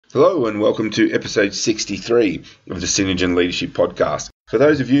Hello and welcome to episode 63 of the Synergen Leadership Podcast. For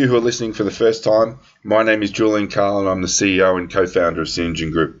those of you who are listening for the first time, my name is Julian Carl and I'm the CEO and co-founder of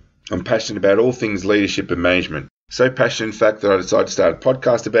Synergen Group. I'm passionate about all things leadership and management. So passionate in fact that I decided to start a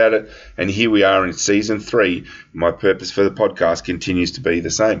podcast about it, and here we are in season 3. My purpose for the podcast continues to be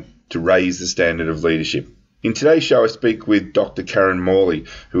the same: to raise the standard of leadership. In today's show, I speak with Dr. Karen Morley,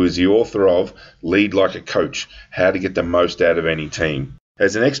 who is the author of Lead Like a Coach: How to Get the Most Out of Any Team.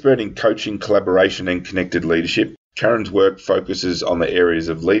 As an expert in coaching, collaboration and connected leadership, Karen's work focuses on the areas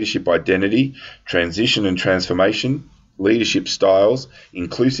of leadership identity, transition and transformation, leadership styles,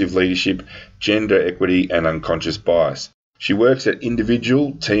 inclusive leadership, gender equity and unconscious bias. She works at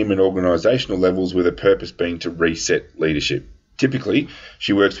individual, team and organisational levels with her purpose being to reset leadership. Typically,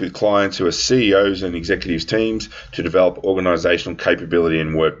 she works with clients who are CEOs and executives teams to develop organisational capability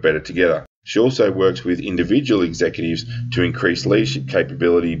and work better together. She also works with individual executives to increase leadership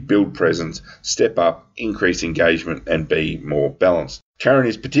capability, build presence, step up, increase engagement, and be more balanced. Karen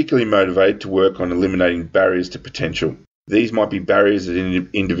is particularly motivated to work on eliminating barriers to potential. These might be barriers that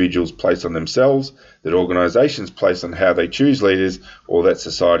individuals place on themselves, that organisations place on how they choose leaders, or that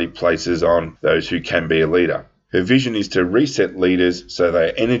society places on those who can be a leader. Her vision is to reset leaders so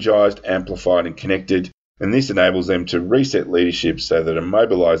they are energised, amplified and connected, and this enables them to reset leadership so that it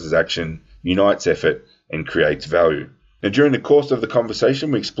mobilises action, unites effort and creates value. Now, during the course of the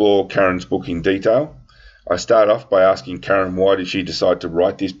conversation, we explore Karen's book in detail. I start off by asking Karen why did she decide to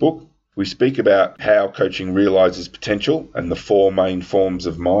write this book. We speak about how coaching realises potential and the 4 main forms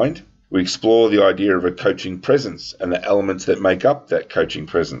of mind. We explore the idea of a coaching presence and the elements that make up that coaching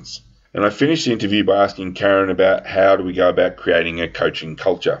presence. And I finished the interview by asking Karen about how do we go about creating a coaching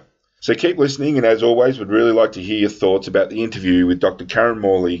culture. So keep listening, and as always, would really like to hear your thoughts about the interview with Dr. Karen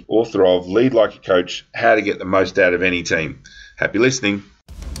Morley, author of Lead Like a Coach: How to Get the Most Out of Any Team. Happy listening.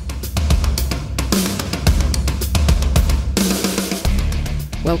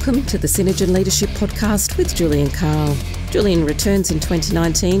 Welcome to the Synergen Leadership Podcast with Julian Carl. Julian returns in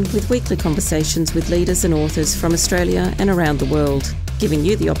 2019 with weekly conversations with leaders and authors from Australia and around the world, giving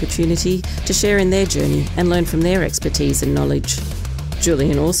you the opportunity to share in their journey and learn from their expertise and knowledge.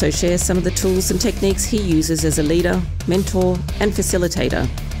 Julian also shares some of the tools and techniques he uses as a leader, mentor and facilitator,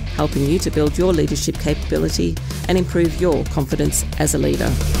 helping you to build your leadership capability and improve your confidence as a leader.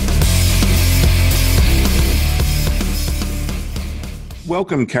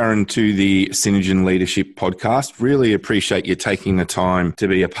 Welcome, Karen, to the Synergen Leadership Podcast. Really appreciate you taking the time to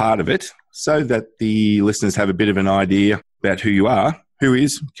be a part of it so that the listeners have a bit of an idea about who you are. Who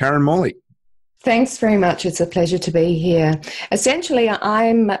is Karen Morley? Thanks very much. It's a pleasure to be here. Essentially,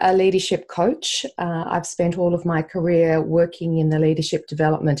 I'm a leadership coach. I've spent all of my career working in the leadership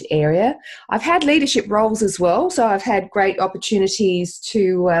development area. I've had leadership roles as well, so I've had great opportunities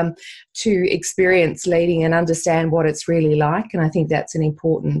to experience leading and understand what it's really like, and I think that's an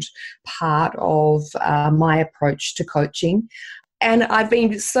important part of my approach to coaching. And I've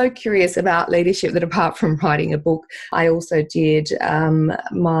been so curious about leadership that apart from writing a book, I also did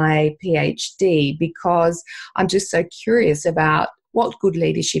my PhD because I'm just so curious about what good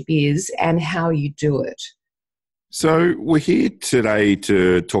leadership is and how you do it. So we're here today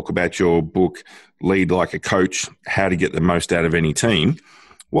to talk about your book, Lead Like a Coach: How to Get the Most Out of Any Team.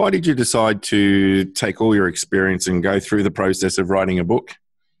 Why did you decide to take all your experience and go through the process of writing a book?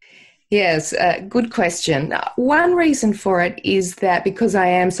 Yes, good question. One reason for it is that because I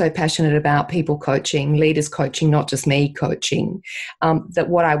am so passionate about people coaching, leaders coaching, not just me coaching, that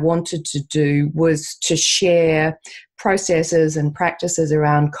what I wanted to do was to share processes and practices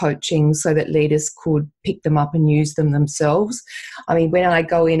around coaching so that leaders could pick them up and use them themselves. I mean, when I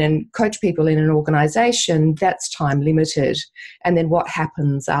go in and coach people in an organisation, that's time limited. And then what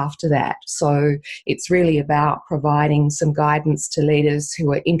happens after that? So it's really about providing some guidance to leaders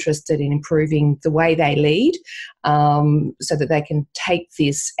who are interested in improving the way they lead, so that they can take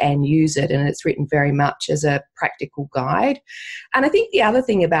this and use it. And it's written very much as a practical guide. And I think the other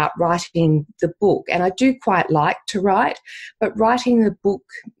thing about writing the book, and I do quite like to write, but writing the book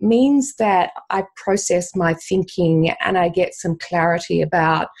means that I process my thinking and I get some clarity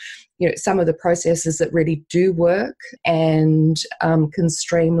about some of the processes that really do work, and can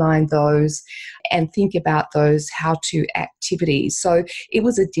streamline those and think about those how-to activities. So it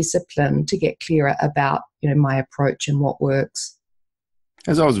was a discipline to get clearer about my approach and what works.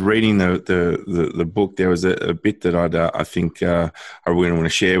 As I was reading the book, there was a bit that I think I really want to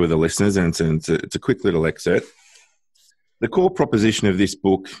share with the listeners, and it's a quick little excerpt. The core proposition of this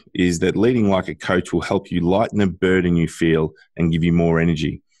book is that leading like a coach will help you lighten the burden you feel and give you more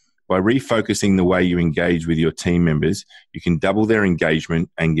energy. By refocusing the way you engage with your team members, you can double their engagement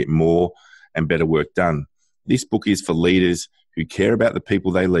and get more and better work done. This book is for leaders who care about the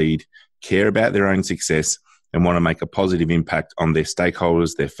people they lead, care about their own success, and want to make a positive impact on their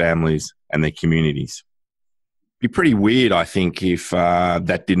stakeholders, their families, and their communities. It'd be pretty weird, I think, if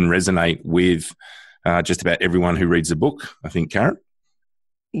that didn't resonate with just about everyone who reads the book, I think, Karen?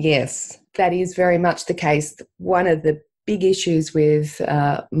 Yes, that is very much the case. One of the big issues with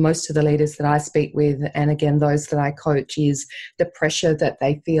most of the leaders that I speak with, and again, those that I coach, is the pressure that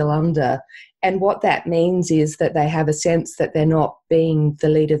they feel under. And what that means is that they have a sense that they're not being the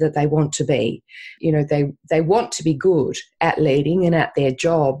leader that they want to be. You know, they want to be good at leading and at their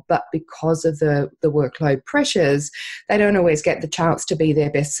job, but because of the workload pressures, they don't always get the chance to be their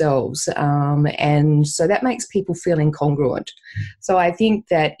best selves. And so that makes people feel incongruent. So I think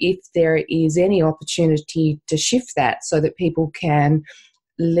that if there is any opportunity to shift that so that people can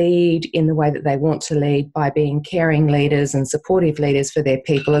lead in the way that they want to lead by being caring leaders and supportive leaders for their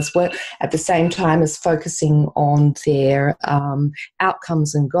people, as well, at the same time as focusing on their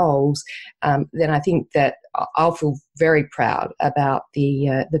outcomes and goals, then I think that I'll feel very proud about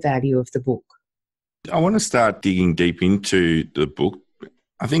the value of the book. I want to start digging deep into the book.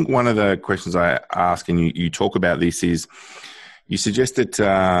 I think one of the questions I ask, and you talk about this, is you suggest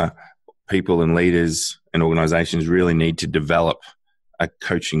that people and leaders and organisations really need to develop a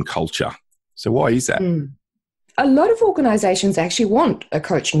coaching culture. So why is that? A lot of organisations actually want a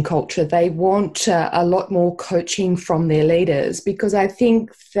coaching culture. They want a lot more coaching from their leaders, because I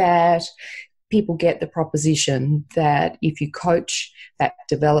think that people get the proposition that if you coach, that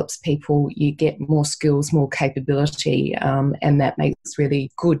develops people, you get more skills, more capability, and that makes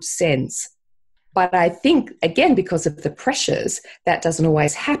really good sense. But I think, again, because of the pressures, that doesn't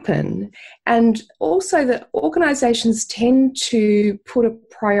always happen. And also that organisations tend to put a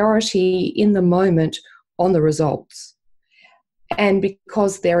priority in the moment on the results. And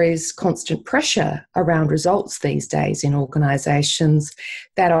because there is constant pressure around results these days in organisations,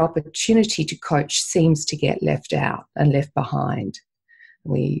 that opportunity to coach seems to get left out and left behind.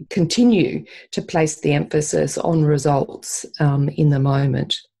 We continue to place the emphasis on results in the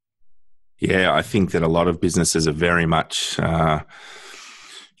moment. Yeah, I think that a lot of businesses are very much,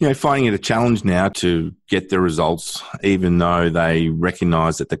 finding it a challenge now to get the results, even though they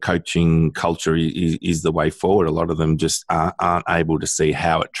recognise that the coaching culture is the way forward. A lot of them just aren't able to see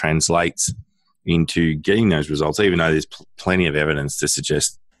how it translates into getting those results, even though there's plenty of evidence to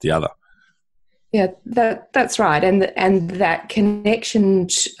suggest the other. Yeah, that's right. And that connection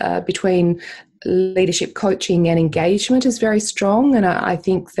between leadership coaching and engagement is very strong, and I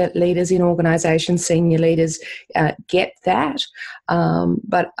think that leaders in organisations, senior leaders, get that.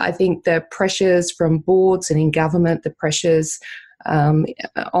 But I think the pressures from boards and in government, the pressures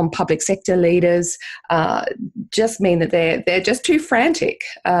on public sector leaders just mean that they're just too frantic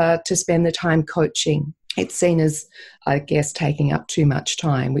to spend the time coaching. It's seen as, I guess, taking up too much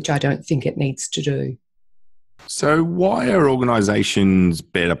time, which I don't think it needs to do. So why are organisations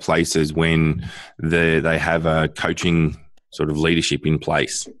better places when they have a coaching sort of leadership in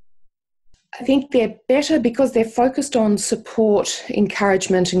place? I think they're better because they're focused on support,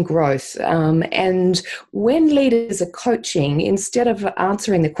 encouragement and growth. And when leaders are coaching, instead of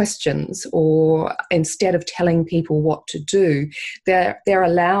answering the questions or instead of telling people what to do, they're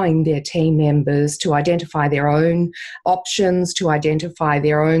allowing their team members to identify their own options, to identify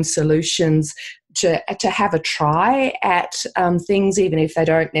their own solutions, to have a try at things, even if they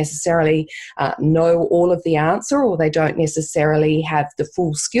don't necessarily know all of the answer or they don't necessarily have the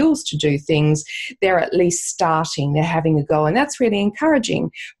full skills to do things. They're at least starting, they're having a go. And that's really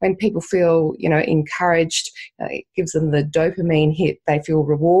encouraging. When people feel, encouraged, it gives them the dopamine hit, they feel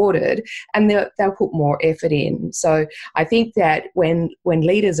rewarded, and they'll put more effort in. So I think that when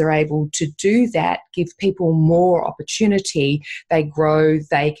leaders are able to do that, give people more opportunity, they grow,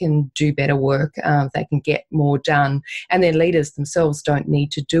 they can do better work. They can get more done, and their leaders themselves don't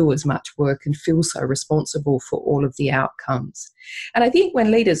need to do as much work and feel so responsible for all of the outcomes. And I think when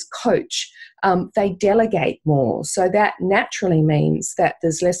leaders coach, they delegate more. So that naturally means that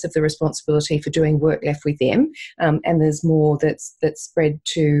there's less of the responsibility for doing work left with them, and there's more that's spread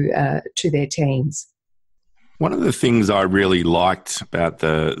to their teams. One of the things I really liked about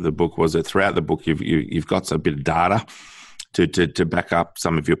the book was that throughout the book you've got a bit of data to back up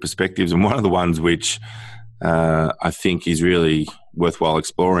some of your perspectives. And one of the ones which I think is really worthwhile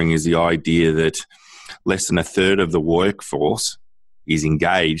exploring is the idea that less than a third of the workforce is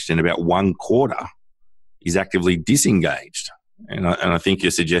engaged and about 1/4 is actively disengaged. And I think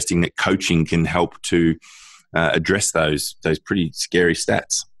you're suggesting that coaching can help to address those pretty scary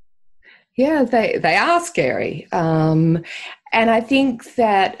stats. Yeah, they are scary. And I think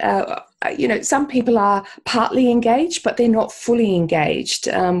that, some people are partly engaged, but they're not fully engaged.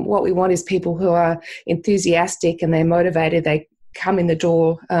 What we want is people who are enthusiastic and they're motivated. They come in the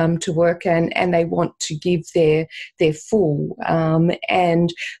door to work and they want to give their full.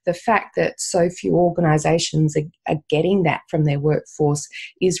 And the fact that so few organisations are getting that from their workforce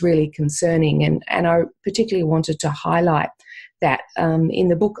is really concerning. And I particularly wanted to highlight that in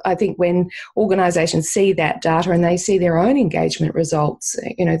the book. I think when organisations see that data and they see their own engagement results,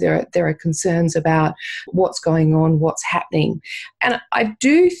 there are concerns about what's going on, what's happening. And I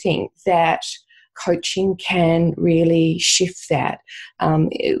do think that coaching can really shift that.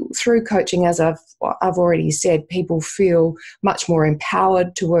 Through coaching, as I've already said, people feel much more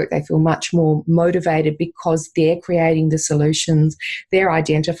empowered to work. They feel much more motivated because they're creating the solutions. They're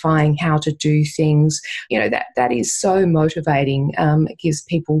identifying how to do things. That is so motivating. It gives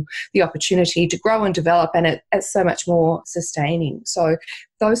people the opportunity to grow and develop, and it's so much more sustaining. So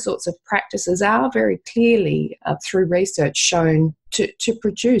those sorts of practices are very clearly, through research, shown to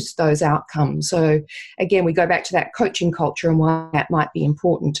produce those outcomes. So again, we go back to that coaching culture and why that might be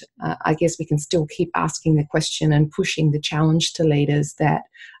important. I guess we can still keep asking the question and pushing the challenge to leaders that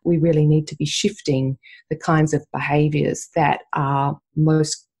we really need to be shifting the kinds of behaviours that are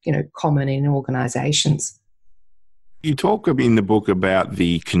most common in organisations. You talk in the book about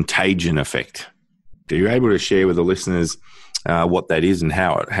the contagion effect. Are you able to share with the listeners what that is and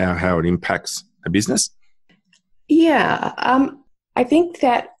how it impacts a business? Yeah, I think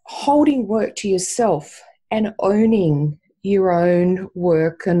that holding work to yourself and owning your own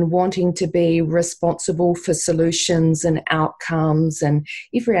work and wanting to be responsible for solutions and outcomes, and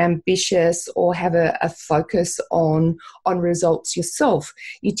if you're ambitious or have a focus on results yourself,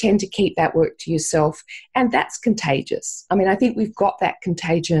 you tend to keep that work to yourself, and that's contagious. I mean, I think we've got that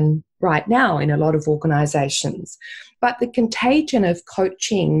contagion right now in a lot of organisations. But the contagion of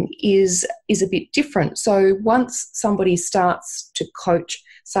coaching is a bit different. So once somebody starts to coach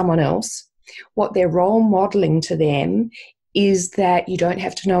someone else, what they're role modelling to them is that you don't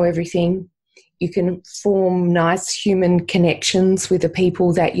have to know everything. You can form nice human connections with the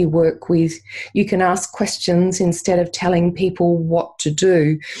people that you work with. You can ask questions instead of telling people what to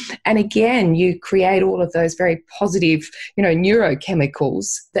do. And again, you create all of those very positive,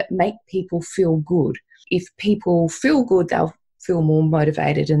 neurochemicals that make people feel good. If people feel good, they'll feel more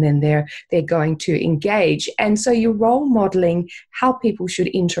motivated, and then they're going to engage. And so you're role modelling how people should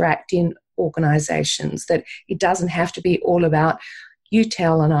interact in organisations, that it doesn't have to be all about you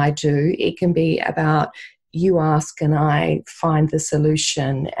tell and I do. It can be about you ask and I find the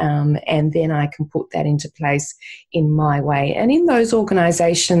solution, and then I can put that into place in my way. And in those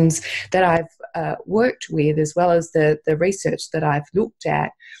organisations that I've worked with, as well as the research that I've looked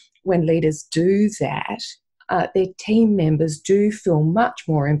at, when leaders do that, their team members do feel much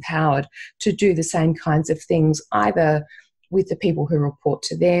more empowered to do the same kinds of things, either with the people who report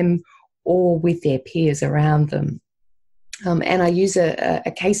to them or with their peers around them. And I use a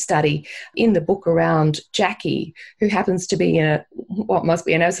case study in the book around Jackie, who happens to be in what must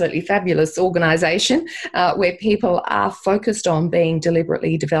be an absolutely fabulous organisation where people are focused on being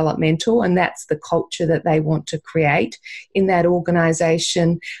deliberately developmental, and that's the culture that they want to create in that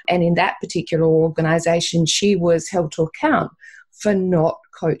organisation. And in that particular organisation, she was held to account for not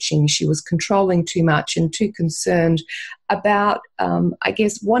coaching. She was controlling too much and too concerned about,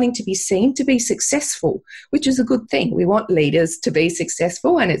 wanting to be seen to be successful, which is a good thing. We want leaders to be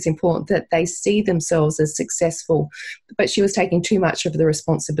successful, and it's important that they see themselves as successful. But she was taking too much of the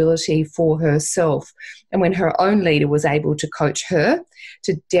responsibility for herself. And when her own leader was able to coach her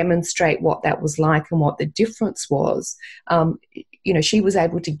to demonstrate what that was like and what the difference was, she was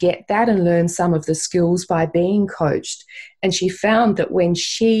able to get that and learn some of the skills by being coached. And she found that when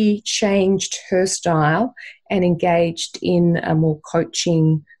she changed her style and engaged in a more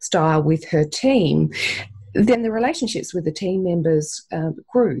coaching style with her team, then the relationships with the team members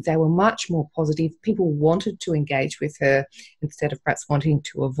grew. They were much more positive. People wanted to engage with her instead of perhaps wanting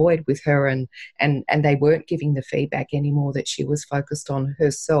to avoid with her, and they weren't giving the feedback anymore that she was focused on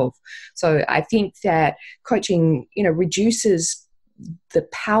herself. So I think that coaching, reduces the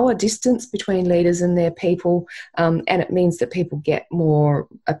power distance between leaders and their people, and it means that people get more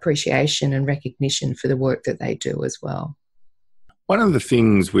appreciation and recognition for the work that they do as well. One of the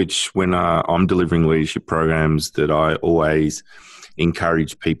things which, when I'm delivering leadership programs, that I always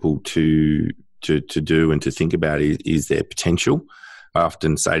encourage people to do and to think about is their potential. I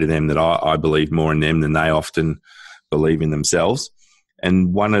often say to them that I believe more in them than they often believe in themselves.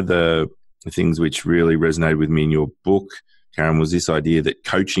 And one of the things which really resonated with me in your book, Karen, was this idea that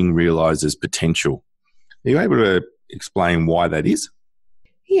coaching realises potential. Are you able to explain why that is?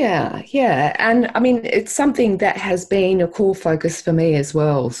 Yeah. And I mean, it's something that has been a core focus for me as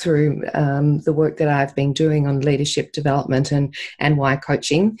well through the work that I've been doing on leadership development and why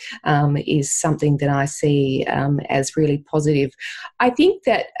coaching is something that I see as really positive. I think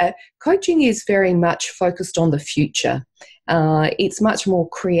that coaching is very much focused on the future. It's much more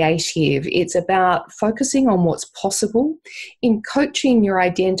creative. It's about focusing on what's possible. In coaching, you're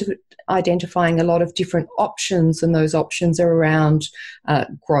identifying a lot of different options, and those options are around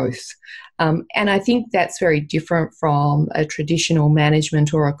growth. And I think that's very different from a traditional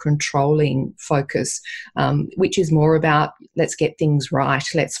management or a controlling focus, which is more about let's get things right,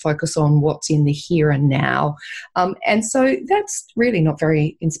 let's focus on what's in the here and now. And so that's really not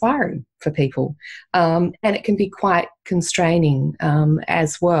very inspiring for people. And it can be quite constraining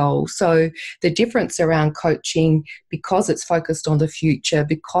as well. So the difference around coaching, because it's focused on the future,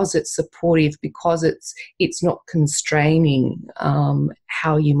 because it's supportive, because it's not constraining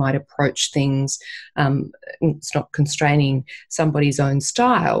how you might approach things, it's not constraining somebody's own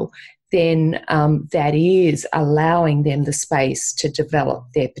style, then that is allowing them the space to develop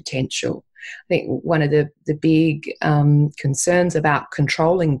their potential. I think one of the big concerns about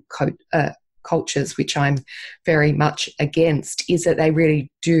controlling cultures, which I'm very much against, is that they really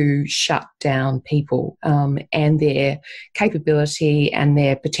do shut down people and their capability and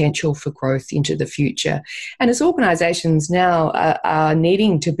their potential for growth into the future. And as organisations now are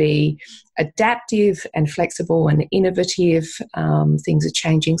needing to be adaptive and flexible and innovative, things are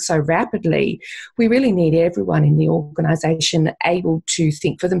changing so rapidly, we really need everyone in the organisation able to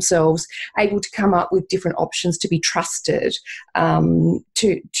think for themselves, able to come up with different options, to be trusted,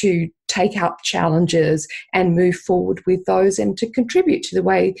 to take up challenges and move forward with those, and to contribute to the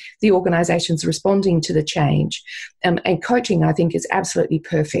way the organisation's responding to the change. And coaching, I think, is absolutely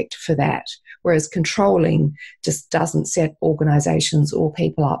perfect for that, whereas controlling just doesn't set organisations or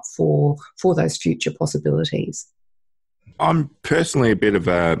people up for those future possibilities. I'm personally a bit of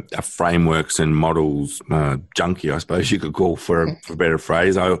a frameworks and models junkie, I suppose you could call, for a better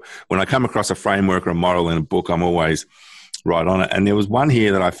phrase. When I come across a framework or a model in a book, I'm always right on it. And there was one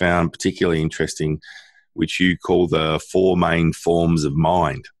here that I found particularly interesting, which you call the 4 main forms of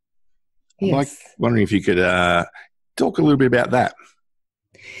mind. Yes. Wondering if you could talk a little bit about that.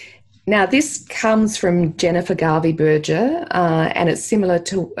 Now, this comes from Jennifer Garvey-Berger, and it's similar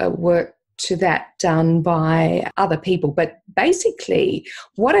to work to that done by other people. But basically,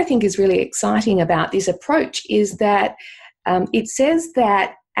 what I think is really exciting about this approach is that it says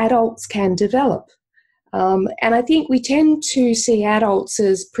that adults can develop. And I think we tend to see adults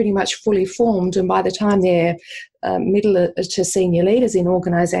as pretty much fully formed, and by the time they're middle to senior leaders in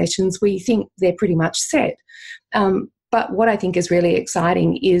organisations, we think they're pretty much set. But what I think is really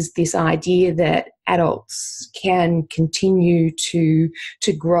exciting is this idea that adults can continue to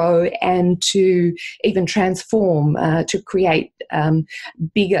grow and to even transform, to create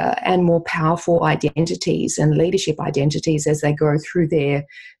bigger and more powerful identities and leadership identities as they go through their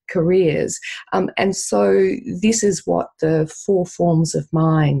careers. And so this is what the 4 forms of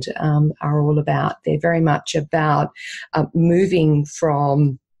mind are all about. They're very much about moving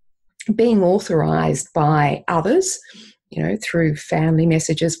from being authorised by others, through family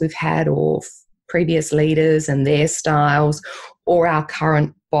messages we've had, or previous leaders and their styles, or our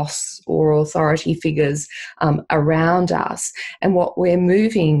current boss or authority figures around us. And what we're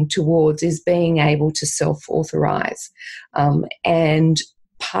moving towards is being able to self-authorise. And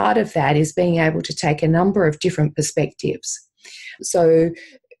part of that is being able to take a number of different perspectives. So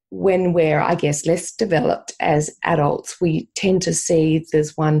when we're, I guess, less developed as adults, we tend to see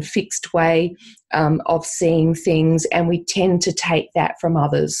there's one fixed way of seeing things, and we tend to take that from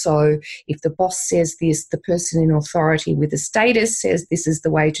others. So if the boss says this, the person in authority with a status says this is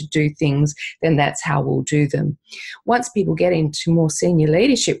the way to do things, then that's how we'll do them. Once people get into more senior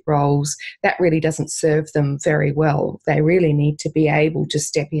leadership roles, that really doesn't serve them very well. They really need to be able to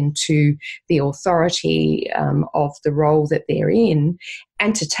step into the authority of the role that they're in,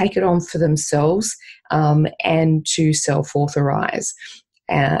 and to take it on for themselves and to self-authorise.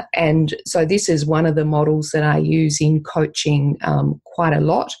 And so this is one of the models that I use in coaching quite a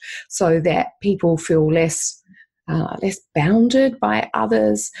lot, so that people feel less bounded by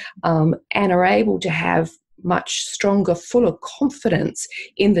others and are able to have much stronger, fuller confidence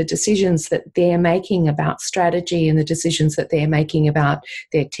in the decisions that they're making about strategy and the decisions that they're making about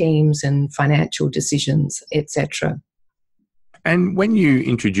their teams and financial decisions, etc. And when you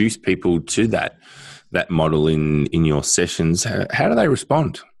introduce people to that model in your sessions, how do they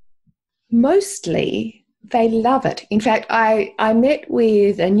respond? Mostly They love it. In fact, I met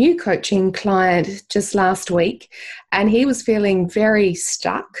with a new coaching client just last week, and he was feeling very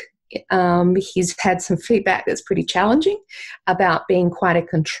stuck. He's had some feedback that's pretty challenging about being quite a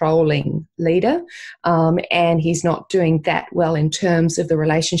controlling leader, and he's not doing that well in terms of the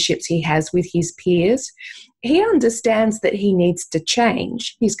relationships he has with his peers. He understands that he needs to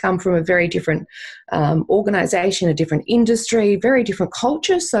change. He's come from a very different organisation, a different industry, very different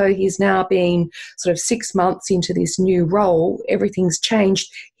culture. So he's now been sort of 6 months into this new role. Everything's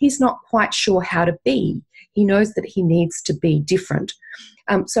changed. He's not quite sure how to be. He knows that he needs to be different.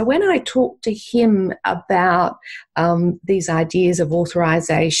 So when I talk to him about these ideas of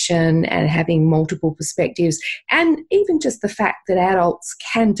authorization and having multiple perspectives, and even just the fact that adults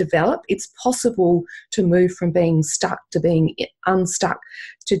can develop, it's possible to move from being stuck to being unstuck,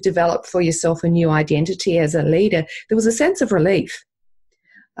 to develop for yourself a new identity as a leader, there was a sense of relief.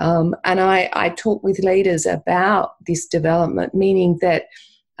 And I talk with leaders about this development, meaning that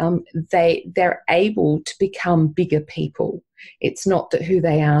they're able to become bigger people. It's not that who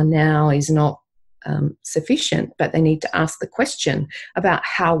they are now is not sufficient, but they need to ask the question about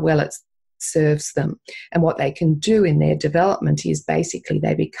how well it serves them. And what they can do in their development is basically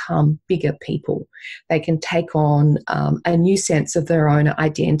they become bigger people. They can take on a new sense of their own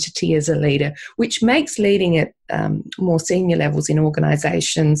identity as a leader, which makes leading at more senior levels in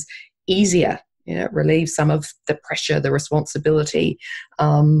organisations easier. It relieves some of the pressure, the responsibility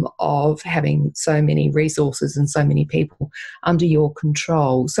of having so many resources and so many people under your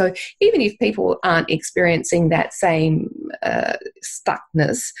control. So even if people aren't experiencing that same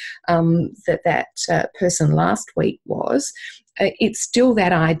stuckness that person last week was, it's still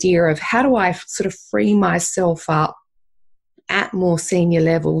that idea of how do I sort of free myself up at more senior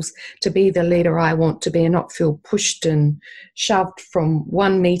levels to be the leader I want to be and not feel pushed and shoved from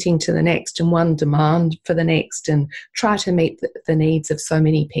one meeting to the next and one demand for the next, and try to meet the needs of so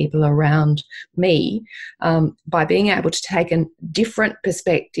many people around me by being able to take different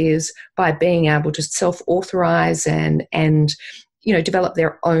perspectives, by being able to self-authorize and develop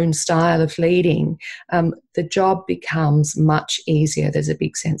their own style of leading. The job becomes much easier. There's a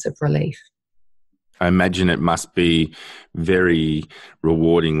big sense of relief. I imagine it must be very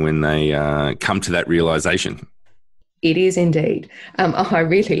rewarding when they come to that realization. It is indeed. I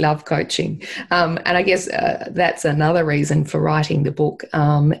really love coaching. And I guess that's another reason for writing the book.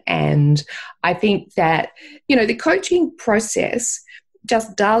 And I think that, the coaching process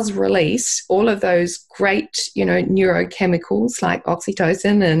just does release all of those great, neurochemicals like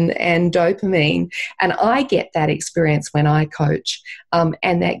oxytocin and dopamine. And I get that experience when I coach.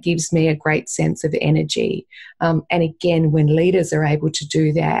 And that gives me a great sense of energy. And again, when leaders are able to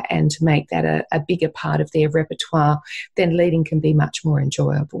do that and to make that a bigger part of their repertoire, then leading can be much more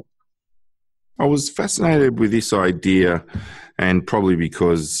enjoyable. I was fascinated with this idea, and probably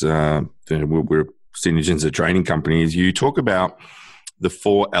because we're Synergen's a training company, is you talk about the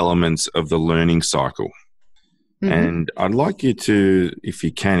 4 elements of the learning cycle. Mm-hmm. And I'd like you to, if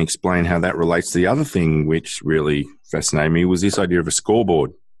you can, explain how that relates to the other thing which really fascinated me, was this idea of a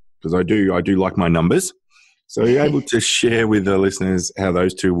scoreboard, because I do like my numbers. So are you able to share with the listeners how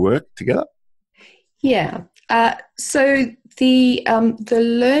those two work together? Yeah. So the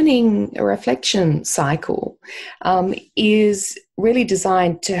learning reflection cycle is really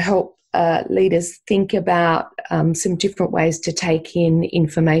designed to help leaders think about some different ways to take in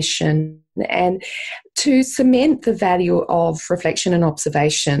information and to cement the value of reflection and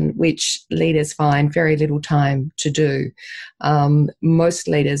observation, which leaders find very little time to do. Most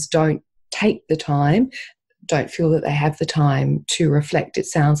leaders don't take the time, don't feel that they have the time to reflect. It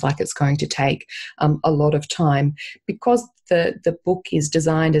sounds like it's going to take a lot of time, because the book is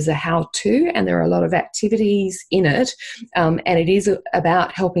designed as a how-to and there are a lot of activities in it, and it is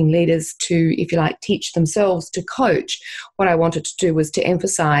about helping leaders to, if you like, teach themselves to coach. What I wanted to do was to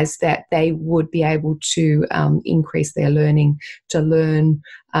emphasize that they would be able to increase their learning, to learn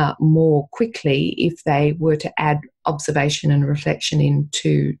more quickly if they were to add observation and reflection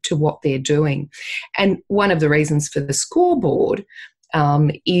into what they're doing. And one of the reasons for the scoreboard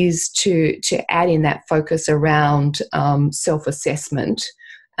is to add in that focus around self-assessment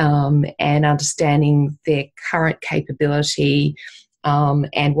and understanding their current capability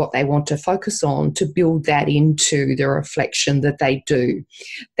and what they want to focus on, to build that into the reflection that they do.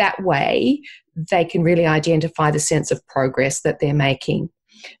 That way, they can really identify the sense of progress that they're making.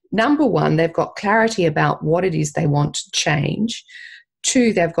 Number one, they've got clarity about what it is they want to change.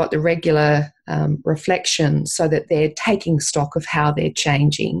 2, they've got the regular reflection, so that they're taking stock of how they're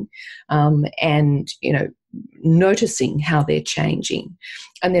changing, and noticing how they're changing.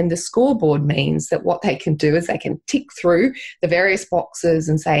 And then the scoreboard means that what they can do is they can tick through the various boxes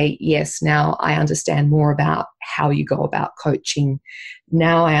and say, yes, now I understand more about how you go about coaching.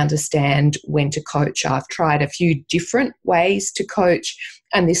 Now I understand when to coach. I've tried a few different ways to coach,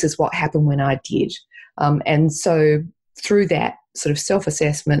 and this is what happened when I did. And so through that sort of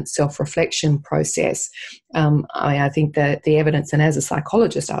self-assessment, self-reflection process, I think that the evidence, and as a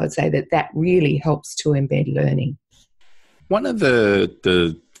psychologist, I would say that really helps to embed learning. One of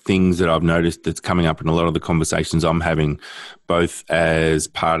the things that I've noticed that's coming up in a lot of the conversations I'm having, both as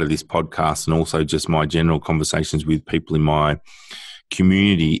part of this podcast and also just my general conversations with people in my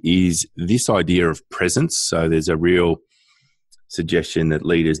community, is this idea of presence. So there's a real suggestion that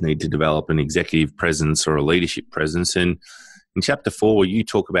leaders need to develop an executive presence or a leadership presence. And in Chapter 4, you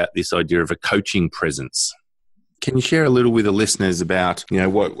talk about this idea of a coaching presence. Can you share a little with the listeners about,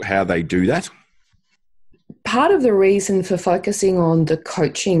 how they do that? Part of the reason for focusing on the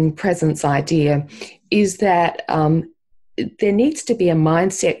coaching presence idea is that there needs to be a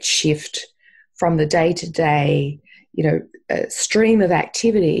mindset shift from the day-to-day, stream of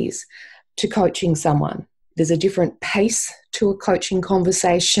activities to coaching someone. There's a different pace to a coaching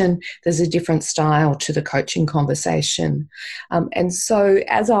conversation. There's a different style to the coaching conversation. And so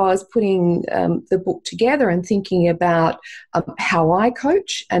as I was putting the book together and thinking about how I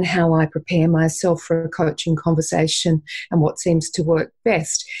coach and how I prepare myself for a coaching conversation and what seems to work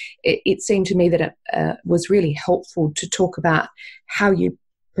best, it seemed to me that it was really helpful to talk about how you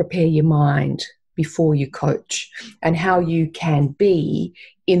prepare your mind before you coach and how you can be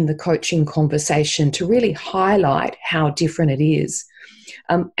in the coaching conversation to really highlight how different it is.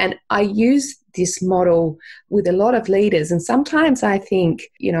 And I use this model with a lot of leaders, and sometimes I think,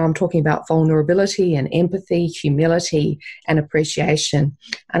 I'm talking about vulnerability and empathy, humility and appreciation.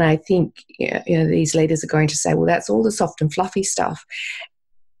 And I think, these leaders are going to say, well, that's all the soft and fluffy stuff.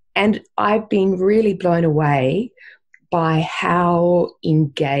 And I've been really blown away by how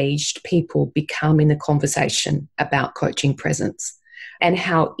engaged people become in the conversation about coaching presence, and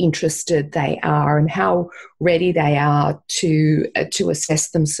how interested they are and how ready they are to assess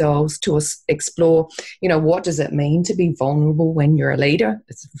themselves, to explore, what does it mean to be vulnerable when you're a leader?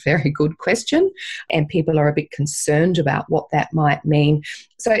 It's a very good question, and people are a bit concerned about what that might mean.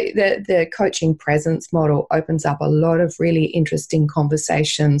 So the coaching presence model opens up a lot of really interesting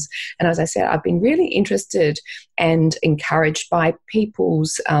conversations. And as I said, I've been really interested and encouraged by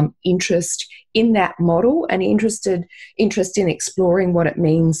people's interest in that model and interest in exploring what it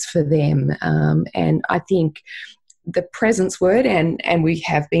means for them. And I think the presence word, and we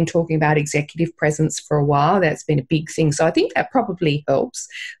have been talking about executive presence for a while. That's been a big thing. So I think that probably helps.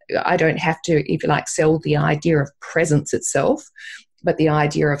 I don't have to, if you like, sell the idea of presence itself, but the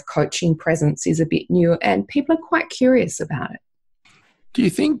idea of coaching presence is a bit new and people are quite curious about it. Do you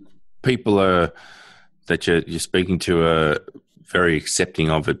think people that you're speaking to are very accepting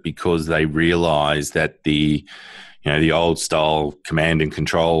of it because they realise that the old style command and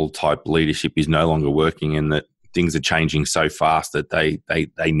control type leadership is no longer working, and that things are changing so fast that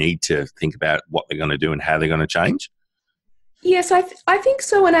they need to think about what they're going to do and how they're going to change? Yes, I think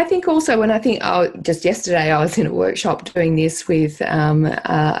so. And I think also just yesterday I was in a workshop doing this with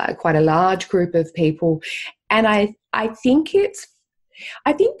quite a large group of people, and I think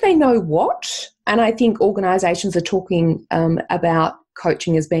they know what, and I think organisations are talking about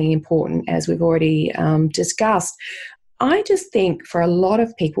coaching as being important, as we've already discussed. I just think for a lot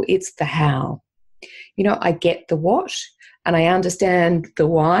of people it's the how. I get the what and I understand the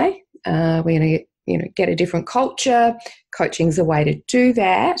why. We're going to get a different culture. Coaching's a way to do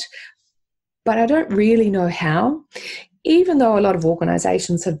that, but I don't really know how. Even though a lot of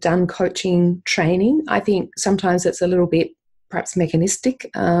organisations have done coaching training, I think sometimes it's a little bit perhaps mechanistic.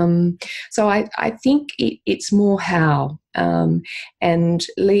 So I think it's more how. And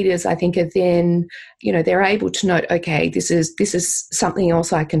leaders, I think, are then, they're able to note, okay, this is something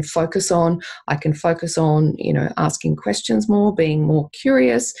else I can focus on. I can focus on, asking questions more, being more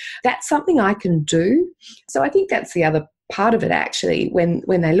curious. That's something I can do. So I think that's the other part of it, actually, when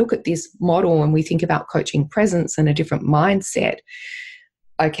they look at this model and we think about coaching presence and a different mindset.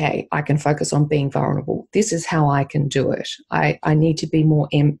 Okay, I can focus on being vulnerable. This is how I can do it. I need to be more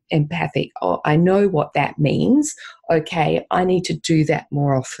empathic. Oh, I know what that means. Okay, I need to do that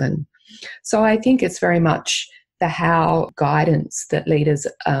more often. So I think it's very much the how guidance that leaders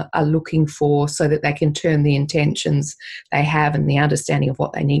are looking for so that they can turn the intentions they have and the understanding of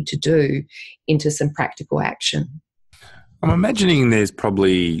what they need to do into some practical action. I'm imagining there's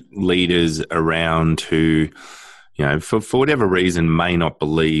probably leaders around who, for whatever reason, may not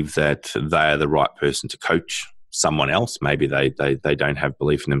believe that they are the right person to coach someone else. Maybe they don't have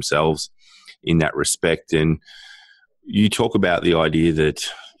belief in themselves in that respect. And you talk about the idea that,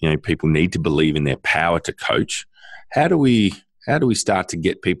 people need to believe in their power to coach. How do we start to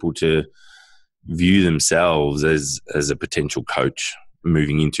get people to view themselves as a potential coach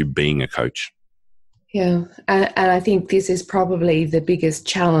moving into being a coach? Yeah, and I think this is probably the biggest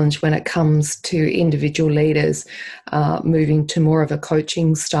challenge when it comes to individual leaders moving to more of a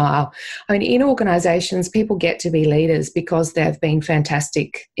coaching style. I mean, in organisations, people get to be leaders because they've been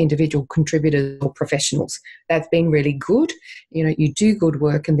fantastic individual contributors or professionals. They've been really good. You do good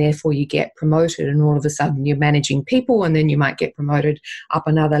work and therefore you get promoted, and all of a sudden you're managing people, and then you might get promoted up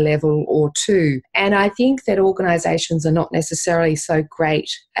another level or two. And I think that organisations are not necessarily so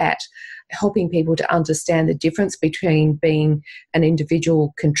great at helping people to understand the difference between being an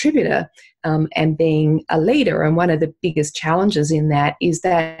individual contributor and being a leader. And one of the biggest challenges in that is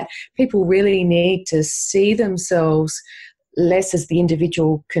that people really need to see themselves less as the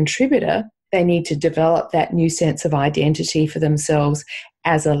individual contributor. They need to develop that new sense of identity for themselves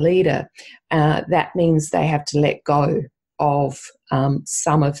as a leader. That means they have to let go of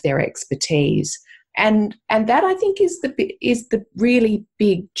some of their expertise. And that, I think, is the really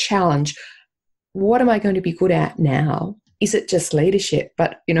big challenge. What am I going to be good at now? Is it just leadership?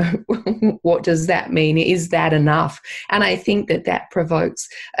 But, what does that mean? Is that enough? And I think that provokes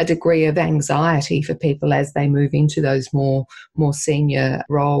a degree of anxiety for people as they move into those more senior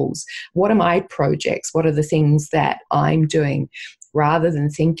roles. What are my projects? What are the things that I'm doing? Rather than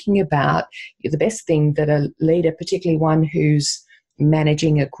thinking about the best thing that a leader, particularly one who's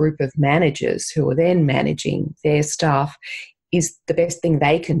managing a group of managers who are then managing their staff, is the best thing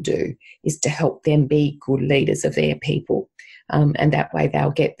they can do is to help them be good leaders of their people. And that way they'll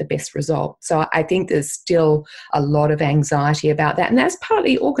get the best result. So I think there's still a lot of anxiety about that. And that's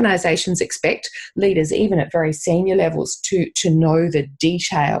partly organisations expect leaders, even at very senior levels, to know the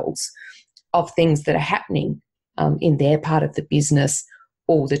details of things that are happening in their part of the business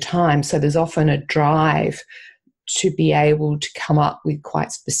all the time. So there's often a drive to be able to come up with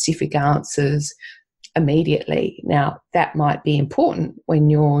quite specific answers immediately. Now, that might be important when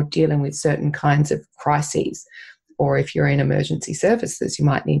you're dealing with certain kinds of crises, or if you're in emergency services, you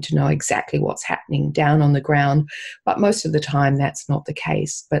might need to know exactly what's happening down on the ground. But most of the time, that's not the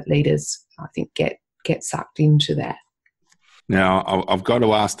case. But leaders, I think, get sucked into that. Now, I've got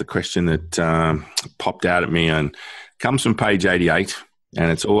to ask the question that popped out at me, and it comes from page 88, and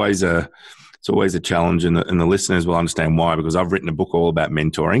it's always a challenge, and the listeners will understand why, because I've written a book all about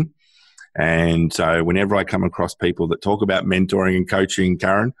mentoring. And so whenever I come across people that talk about mentoring and coaching,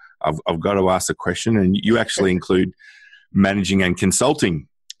 Karen, I've got to ask the question, and you actually include managing and consulting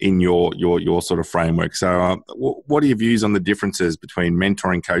in your sort of framework. So what are your views on the differences between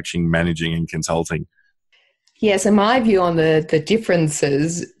mentoring, coaching, managing and consulting? Yes, and my view on the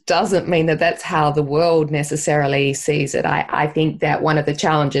differences doesn't mean that that's how the world necessarily sees it. I think that one of the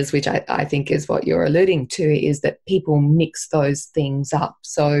challenges, which I think is what you're alluding to, is that people mix those things up.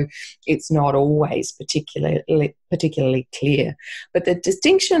 So it's not always particularly clear. But the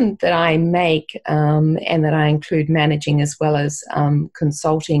distinction that I make and that I include managing as well as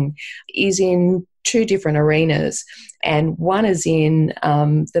consulting is in two different arenas. And one is in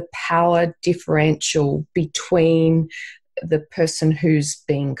the power differential between the person who's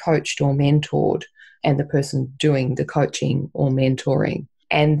being coached or mentored and the person doing the coaching or mentoring.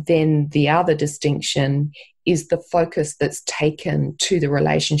 And then the other distinction is the focus that's taken to the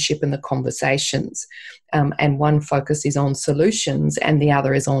relationship and the conversations. And one focus is on solutions and the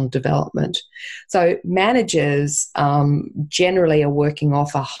other is on development. So managers generally are working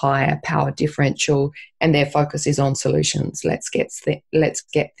off a higher power differential and their focus is on solutions. Let's get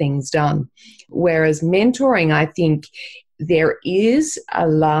things done. Whereas mentoring, I think there is a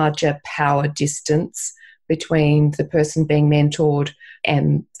larger power distance between the person being mentored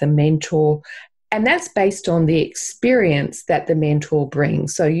and the mentor. And that's based on the experience that the mentor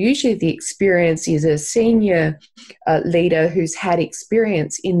brings. So usually the experience is a senior leader who's had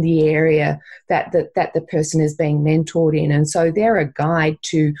experience in the area that the person is being mentored in. And so they're a guide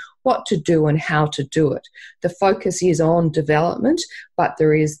to what to do and how to do it. The focus is on development, but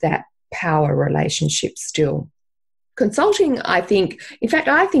there is that power relationship still. Consulting, I think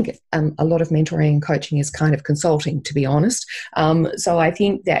a lot of mentoring and coaching is kind of consulting, to be honest. So I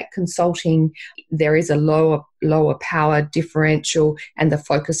think that consulting, there is a lower power differential and the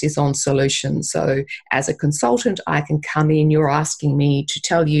focus is on solutions. So as a consultant, I can come in, you're asking me to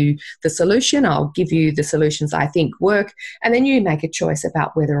tell you the solution, I'll give you the solutions I think work, and then you make a choice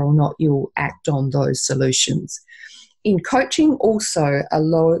about whether or not you'll act on those solutions. In coaching, also a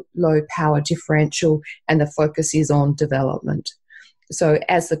low power differential, and the focus is on development. So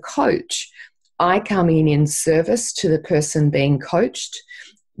as the coach, I come in service to the person being coached.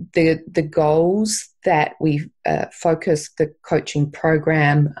 The goals that we focus the coaching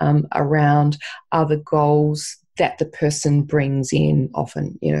program around are the goals that the person brings in,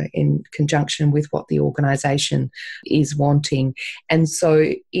 often, in conjunction with what the organisation is wanting. And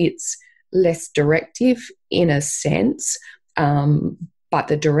so it's less directive in a sense, but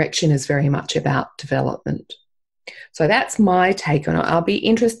the direction is very much about development. So that's my take on it. I'll be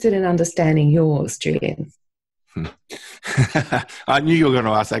interested in understanding yours, Julian. I knew you were going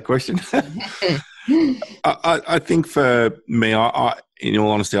to ask that question. I think for me, I, in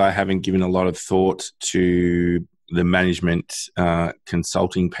all honesty, I haven't given a lot of thought to the management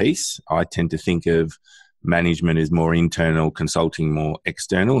consulting piece. I tend to think of management as more internal, consulting more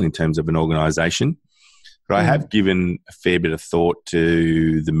external in terms of an organisation. But I have given a fair bit of thought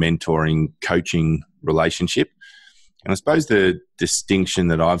to the mentoring coaching relationship. And I suppose the distinction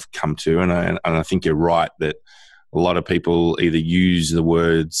that I've come to, and I think you're right, that a lot of people either use the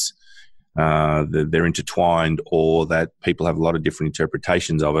words that they're intertwined, or that people have a lot of different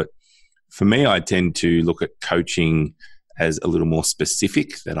interpretations of it. For me, I tend to look at coaching as a little more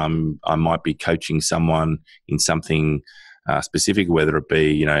specific, that I might be coaching someone in something specific, whether it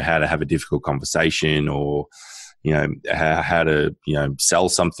be, how to have a difficult conversation, or, how to, sell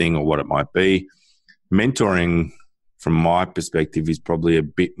something, or what it might be. Mentoring, from my perspective, is probably a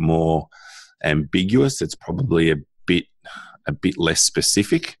bit more ambiguous. It's probably a bit less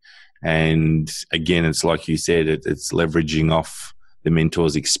specific. And again, it's like you said, it's leveraging off the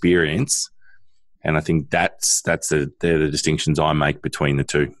mentor's experience. And I think they're the distinctions I make between the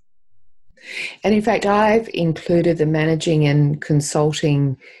two. And in fact, I've included the managing and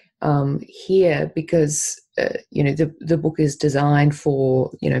consulting here because, the book is designed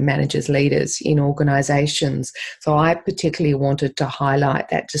for, managers, leaders in organisations. So I particularly wanted to highlight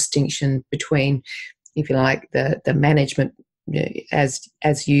that distinction between, if you like, the management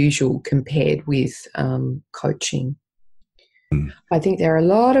as usual compared with coaching. I think there are a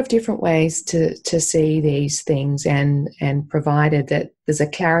lot of different ways to see these things, and provided that there's a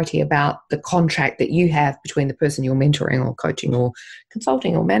clarity about the contract that you have between the person you're mentoring or coaching or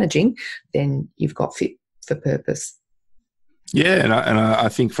consulting or managing, then you've got fit for purpose. Yeah, and I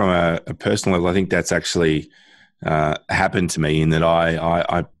think from a personal level, I think that's actually happened to me, in that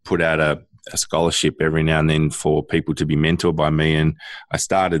I put out a scholarship every now and then for people to be mentored by me, and I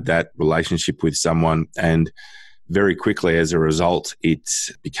started that relationship with someone, and very quickly as a result, it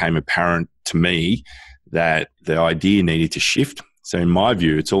became apparent to me that the idea needed to shift. So in my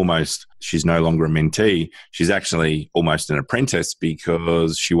view, it's almost, she's no longer a mentee. She's actually almost an apprentice,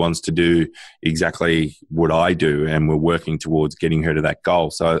 because she wants to do exactly what I do, and we're working towards getting her to that goal.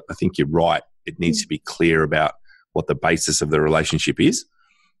 So I think you're right. It needs to be clear about what the basis of the relationship is.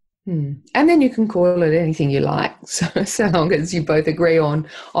 And then you can call it anything you like, so long as you both agree on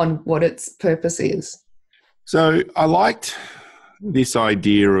what its purpose is. So I liked this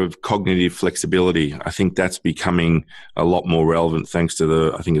idea of cognitive flexibility. I think that's becoming a lot more relevant thanks to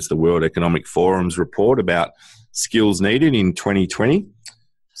the World Economic Forum's report about skills needed in 2020.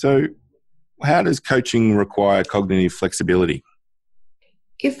 So how does coaching require cognitive flexibility?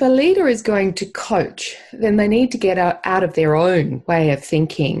 If a leader is going to coach, then they need to get out of their own way of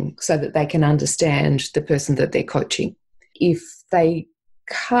thinking so that they can understand the person that they're coaching. If they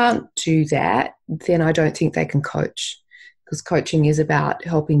can't do that, then I don't think they can coach, because coaching is about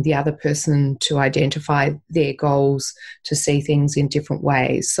helping the other person to identify their goals, to see things in different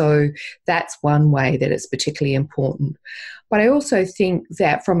ways. So that's one way that it's particularly important. But I also think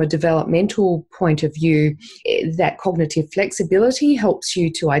that from a developmental point of view, that cognitive flexibility helps you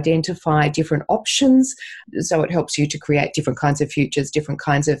to identify different options. So it helps you to create different kinds of futures, different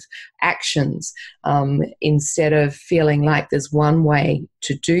kinds of actions, instead of feeling like there's one way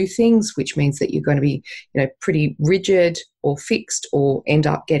to do things, which means that you're going to be, pretty rigid or fixed or end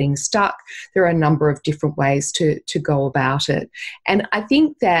up getting stuck. There are a number of different ways to go about it. And I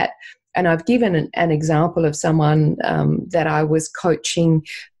think that, and I've given an example of someone that I was coaching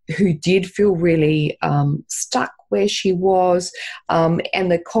who did feel really stuck where she was,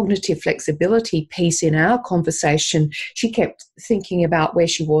 and the cognitive flexibility piece in our conversation, she kept thinking about where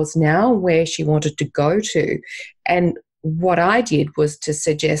she was now, where she wanted to go to. And what I did was to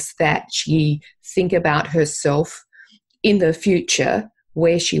suggest that she think about herself in the future,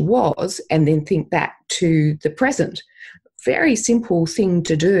 where she was, and then think back to the present. Very simple thing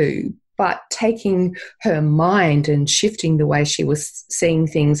to do, but taking her mind and shifting the way she was seeing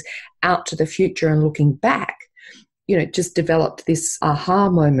things out to the future and looking back, just developed this aha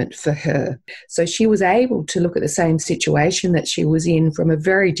moment for her. So she was able to look at the same situation that she was in from a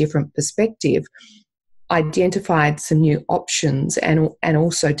very different perspective, identified some new options, and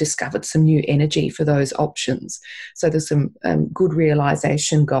also discovered some new energy for those options. So there's some good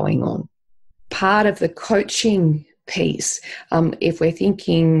realization going on. Part of the coaching piece, if we're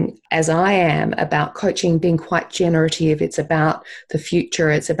thinking, as I am, about coaching being quite generative, it's about the future,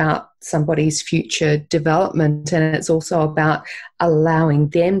 it's about somebody's future development, and it's also about allowing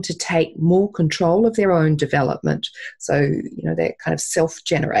them to take more control of their own development. So, they're kind of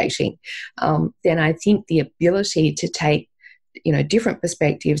self-generating. Then I think the ability to take different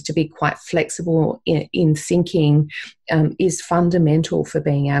perspectives, to be quite flexible in thinking, is fundamental for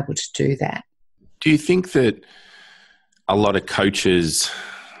being able to do that. Do you think that a lot of coaches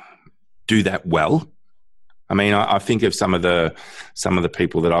do that well? I mean, I think of some of the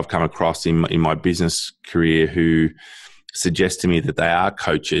people that I've come across in my business career who suggest to me that they are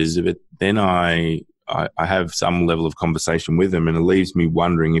coaches, but then I have some level of conversation with them, and it leaves me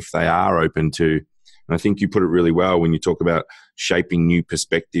wondering if they are open to. And I think you put it really well when you talk about shaping new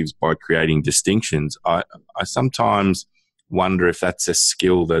perspectives by creating distinctions. I sometimes wonder if that's a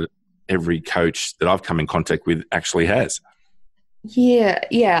skill that every coach that I've come in contact with actually has.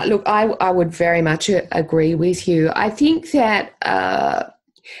 Yeah. Look, I would very much agree with you. I think that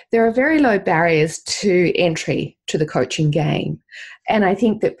there are very low barriers to entry to the coaching game. And I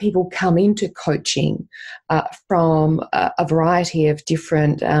think that people come into coaching from a variety of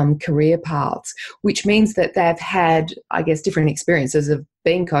different career paths, which means that they've had, I guess, different experiences of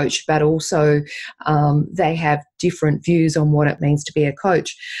being coached, but also they have different views on what it means to be a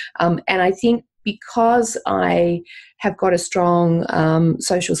coach. And I think because I have got a strong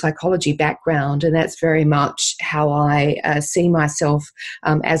social psychology background, and that's very much how I see myself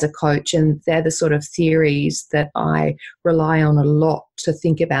as a coach, and they're the sort of theories that I rely on a lot to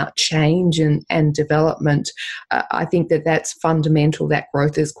think about change and development. I think that that's fundamental. That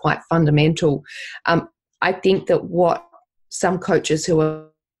growth is quite fundamental. I think that what some coaches who are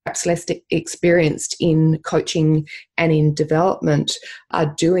perhaps less experienced in coaching and in development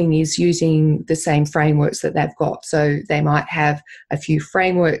are doing is using the same frameworks that they've got. So they might have a few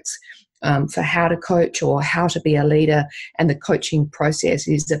frameworks for how to coach or how to be a leader, and the coaching process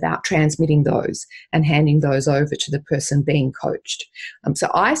is about transmitting those and handing those over to the person being coached. So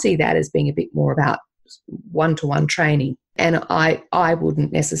I see that as being a bit more about one-to-one training. And I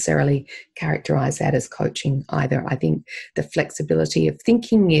wouldn't necessarily characterise that as coaching either. I think the flexibility of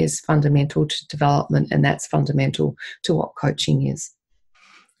thinking is fundamental to development, and that's fundamental to what coaching is.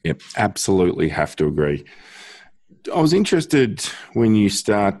 Yep, absolutely have to agree. I was interested when you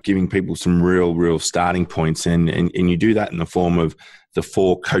start giving people some real starting points, and you do that in the form of the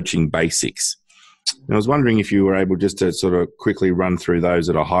 4 coaching basics. And I was wondering if you were able just to sort of quickly run through those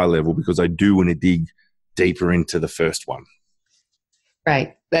at a high level, because I do want to dig deeper into the first one.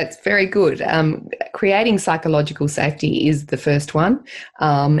 Right. That's very good. Creating psychological safety is the first one,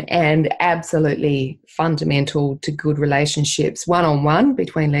 and absolutely fundamental to good relationships, one-on-one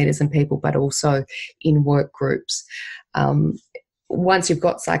between leaders and people, but also in work groups. Once you've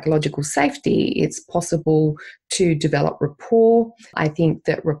got psychological safety, it's possible to develop rapport. I think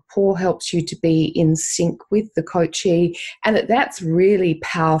that rapport helps you to be in sync with the coachee, and that's really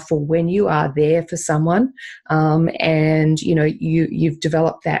powerful when you are there for someone, and you've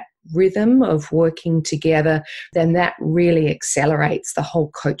developed that rhythm of working together. Then that really accelerates the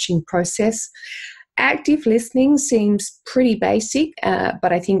whole coaching process. Active listening seems pretty basic,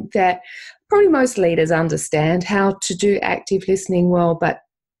 but I think that probably most leaders understand how to do active listening well, but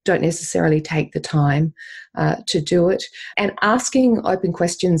don't necessarily take the time to do it. And asking open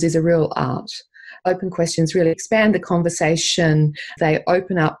questions is a real art. Open questions really expand the conversation. They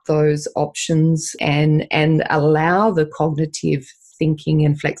open up those options and allow the cognitive thinking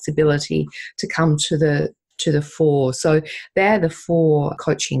and flexibility to come to the fore. So they're the 4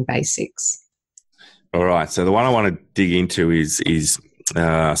 coaching basics. All right. So the one I want to dig into is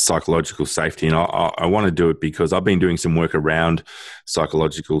psychological safety. And I want to do it because I've been doing some work around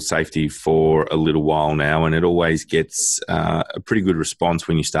psychological safety for a little while now, and it always gets a pretty good response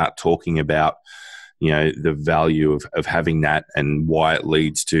when you start talking about, the value of having that and why it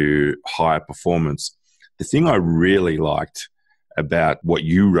leads to higher performance. The thing I really liked about what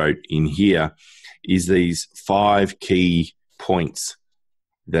you wrote in here is these 5 key points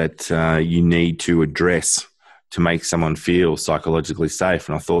that you need to address to make someone feel psychologically safe.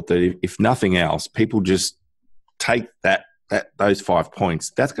 And I thought that if nothing else, people just take those 5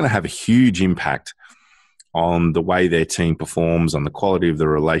 points, that's going to have a huge impact on the way their team performs, on the quality of the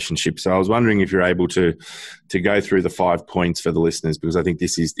relationship. So I was wondering if you're able to go through the 5 points for the listeners, because I think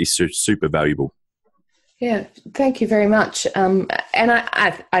this is super valuable. Yeah, thank you very much. And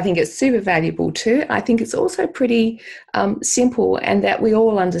I think it's super valuable too. I think it's also pretty simple, and that we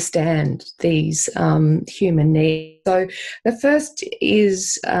all understand these human needs. So the first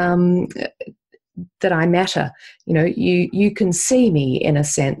is that I matter. You can see me in a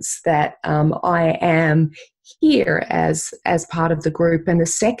sense that I am here as part of the group. And the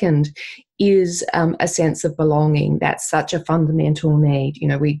second is a sense of belonging. That's such a fundamental need.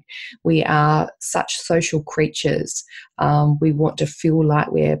 We are such social creatures. We want to feel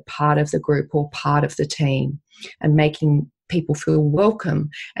like we're part of the group or part of the team, and making people feel welcome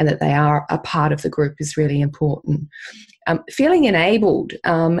and that they are a part of the group is really important. Feeling enabled.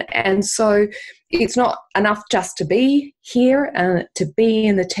 And so it's not enough just to be here, to be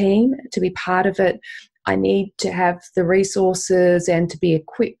in the team, to be part of it. I need to have the resources and to be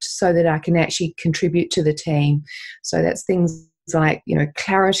equipped so that I can actually contribute to the team. So that's things like,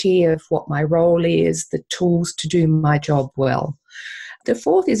 clarity of what my role is, the tools to do my job well. The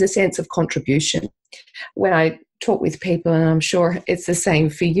fourth is a sense of contribution. When I talk with people, and I'm sure it's the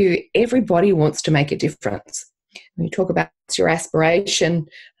same for you, everybody wants to make a difference. When you talk about what's your aspiration,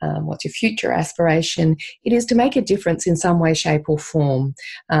 what's your future aspiration, it is to make a difference in some way, shape or form.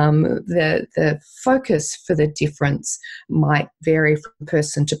 The focus for the difference might vary from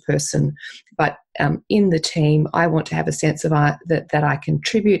person to person, but in the team, I want to have a sense of that I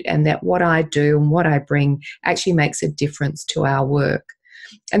contribute, and that what I do and what I bring actually makes a difference to our work.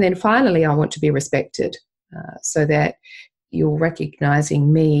 And then finally, I want to be respected, so that you're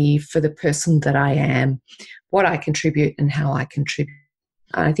recognising me for the person that I am, what I contribute and how I contribute.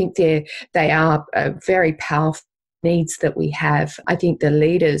 I think they are very powerful needs that we have. I think the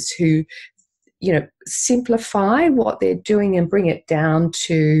leaders who, simplify what they're doing and bring it down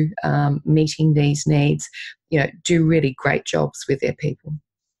to meeting these needs, do really great jobs with their people.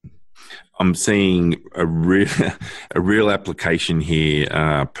 I'm seeing a real application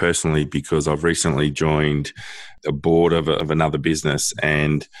here personally, because I've recently joined a board of another business,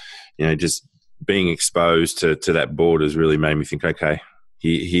 and just being exposed to that board has really made me think, okay,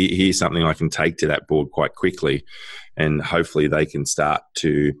 here's something I can take to that board quite quickly, and hopefully they can start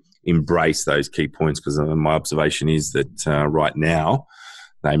to embrace those key points, because my observation is that right now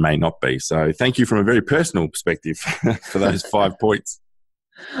they may not be. So thank you from a very personal perspective for those 5 points.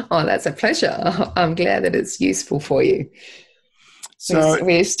 Oh, that's a pleasure. I'm glad that it's useful for you. So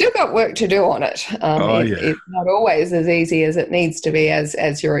we've still got work to do on it. It's not always as easy as it needs to be,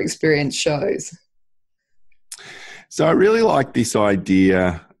 as your experience shows. So I really like this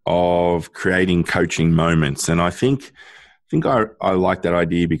idea of creating coaching moments. And I think I like that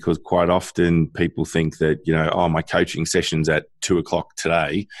idea because quite often people think that, my coaching session's at 2:00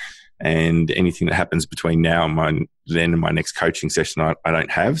 today, and anything that happens between now and my next coaching session I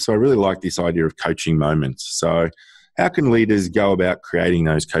don't have. So I really like this idea of coaching moments. So how can leaders go about creating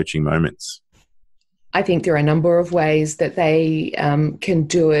those coaching moments? I think there are a number of ways that they can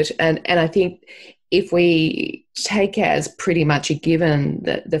do it. And I think if we take as pretty much a given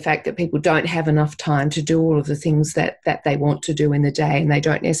the fact that people don't have enough time to do all of the things that they want to do in the day, and they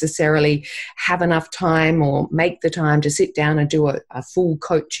don't necessarily have enough time or make the time to sit down and do a full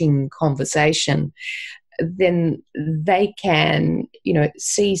coaching conversation, then they can,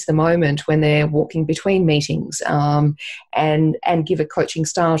 seize the moment when they're walking between meetings and give a coaching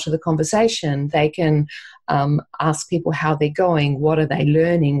style to the conversation. They can ask people how they're going, what are they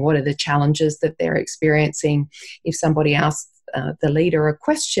learning, what are the challenges that they're experiencing. If somebody asks the leader a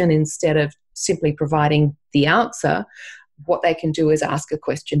question, instead of simply providing the answer, what they can do is ask a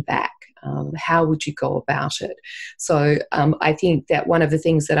question back. How would you go about it? So I think that one of the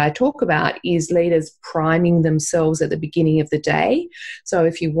things that I talk about is leaders priming themselves at the beginning of the day. So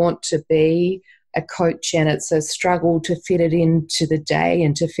if you want to be a coach and it's a struggle to fit it into the day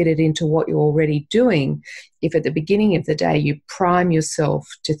and to fit it into what you're already doing, if at the beginning of the day you prime yourself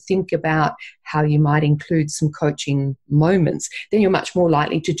to think about how you might include some coaching moments, then you're much more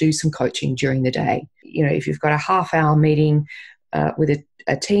likely to do some coaching during the day. You know, if you've got a half-hour meeting with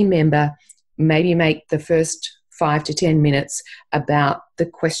a team member, maybe make the first 5 to 10 minutes about the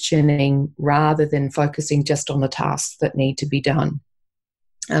questioning rather than focusing just on the tasks that need to be done.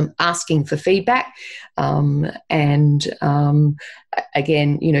 Asking for feedback and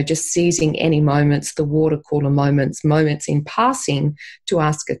again, you know, just seizing any moments, the water cooler moments in passing to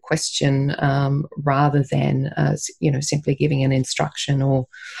ask a question rather than, you know, simply giving an instruction or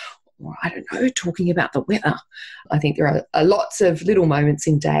I don't know, talking about the weather. I think there are lots of little moments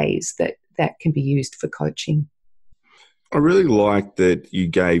in days that can be used for coaching. I really like that you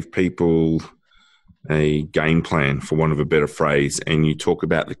gave people a game plan, for want of a better phrase, and you talk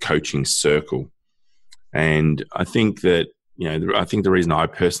about the coaching circle. And I think that, you know, I think the reason I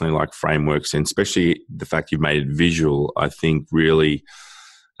personally like frameworks, and especially the fact you've made it visual, I think really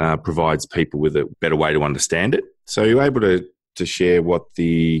provides people with a better way to understand it. So you're able to share what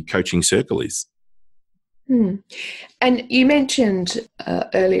the coaching circle is. And you mentioned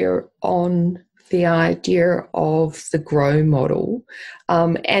earlier on the idea of the GROW model.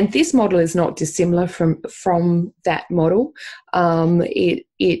 And this model is not dissimilar from that model.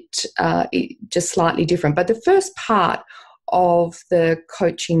 It just slightly different. But the first part of the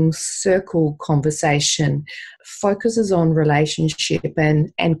coaching circle conversation focuses on relationship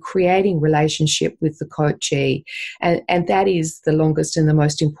and creating relationship with the coachee. And that is the longest and the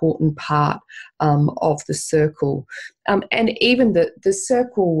most important part of the circle. And even the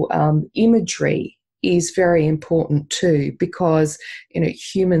circle imagery is very important too, because, you know,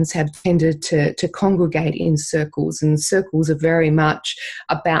 humans have tended to congregate in circles, and circles are very much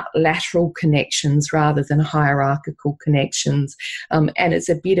about lateral connections rather than hierarchical connections. And it's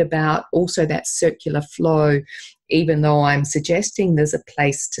a bit about also that circular flow, even though I'm suggesting there's a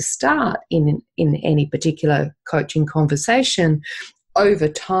place to start in any particular coaching conversation. Over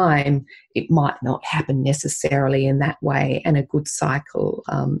time, it might not happen necessarily in that way, and a good cycle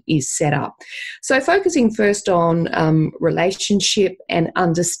is set up. So focusing first on relationship and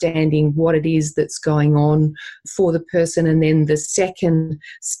understanding what it is that's going on for the person, and then the second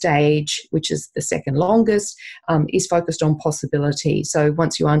stage, which is the second longest, is focused on possibility. So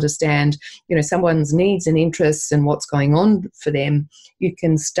once you understand, you know, someone's needs and interests and what's going on for them, you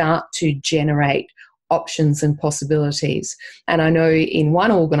can start to generate options and possibilities. And I know in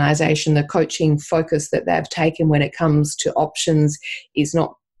one organisation, the coaching focus that they've taken when it comes to options is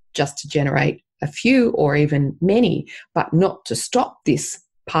not just to generate a few or even many, but not to stop this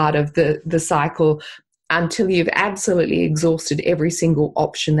part of the cycle until you've absolutely exhausted every single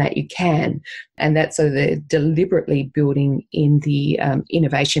option that you can. And that's so they're deliberately building in the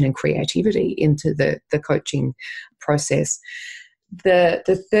innovation and creativity into the coaching process.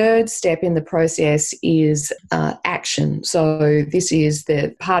 The third step in the process is action. So this is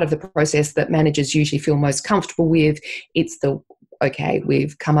the part of the process that managers usually feel most comfortable with. It's okay,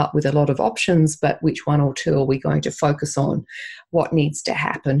 we've come up with a lot of options, but which one or two are we going to focus on? What needs to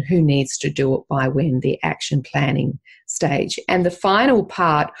happen? Who needs to do it by when? The action planning stage. And the final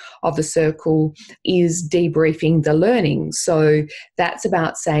part of the circle is debriefing the learning. So that's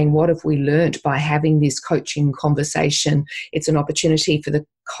about saying, what have we learned by having this coaching conversation? It's an opportunity for the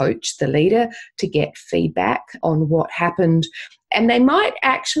coach, the leader, to get feedback on what happened. And they might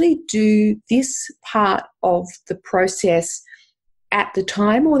actually do this part of the process at the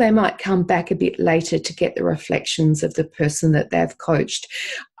time, or they might come back a bit later to get the reflections of the person that they've coached.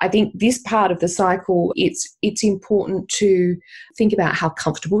 I think this part of the cycle, it's important to think about how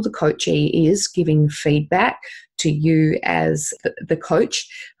comfortable the coachee is giving feedback to you as the coach.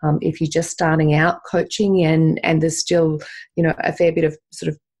 If you're just starting out coaching and there's still, you know, a fair bit of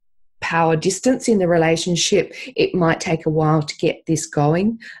sort of power distance in the relationship, it might take a while to get this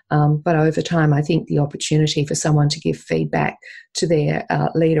going. But over time, I think the opportunity for someone to give feedback to their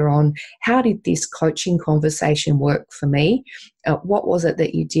leader on, how did this coaching conversation work for me? What was it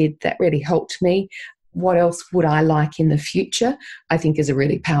that you did that really helped me? What else would I like in the future? I think is a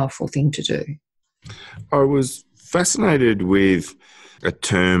really powerful thing to do. I was fascinated with a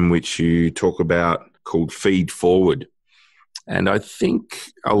term which you talk about called feed forward. And I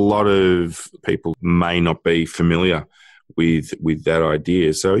think a lot of people may not be familiar with that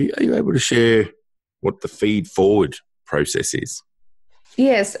idea. So are you able to share what the feed forward process is?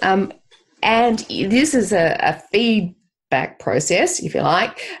 Yes, and this is a feedback process, if you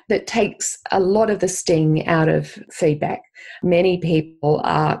like, that takes a lot of the sting out of feedback. Many people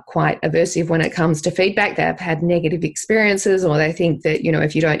are quite aversive when it comes to feedback. They've had negative experiences, or they think that,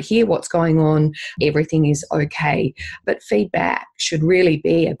 if you don't hear what's going on, everything is okay. But feedback should really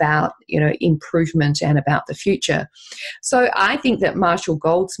be about, improvement and about the future. So I think that Marshall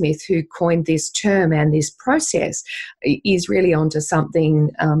Goldsmith, who coined this term and this process, is really onto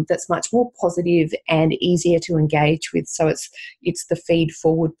something that's much more positive and easier to engage with. So it's the feed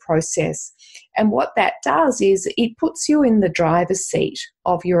forward process. And what that does is it puts you in the driver's seat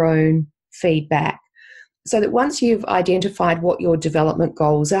of your own feedback, so that once you've identified what your development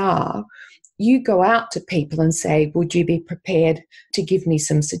goals are, you go out to people and say, would you be prepared to give me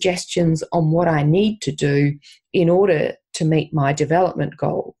some suggestions on what I need to do in order to meet my development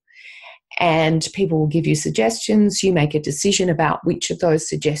goal? And people will give you suggestions. You make a decision about which of those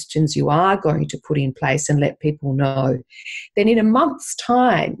suggestions you are going to put in place and let people know. Then in a month's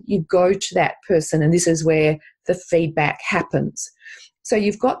time, you go to that person, and this is where the feedback happens. So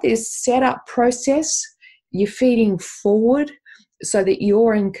you've got this set-up process. You're feeding forward so that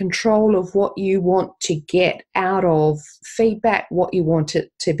you're in control of what you want to get out of feedback, what you want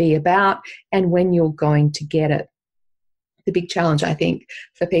it to be about, and when you're going to get it. The big challenge, I think,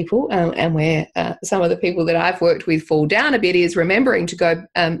 for people, and where some of the people that I've worked with fall down a bit, is remembering to go,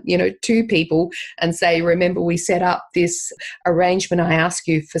 to people and say, remember, we set up this arrangement. I ask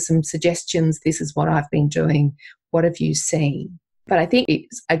you for some suggestions. This is what I've been doing. What have you seen? But I think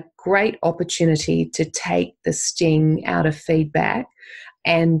it's a great opportunity to take the sting out of feedback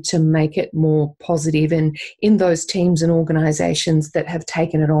and to make it more positive. And in those teams and organisations that have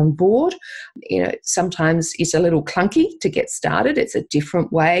taken it on board, sometimes it's a little clunky to get started. It's a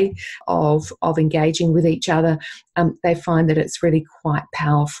different way of engaging with each other. They find that it's really quite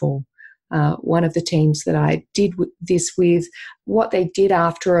powerful. One of the teams that I did this with, what they did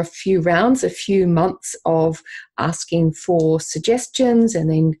after a few months of asking for suggestions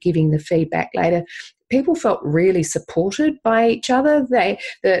and then giving the feedback later, people felt really supported by each other.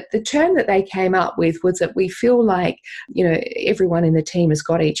 The term that they came up with was that we feel like, everyone in the team has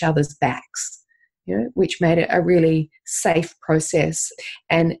got each other's backs, which made it a really safe process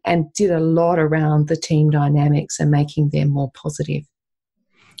and did a lot around the team dynamics and making them more positive.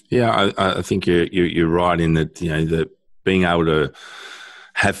 Yeah, I think you're right in that, that being able to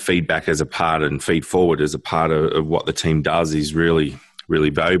have feedback as a part and feed forward as a part of what the team does is really, really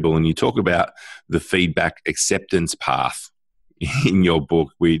valuable. And you talk about the feedback acceptance path in your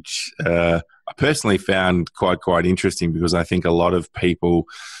book, which I personally found quite interesting, because I think a lot of people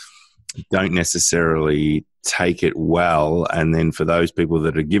don't necessarily take it well. And then for those people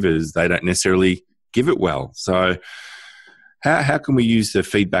that are givers, they don't necessarily give it well. So how can we use the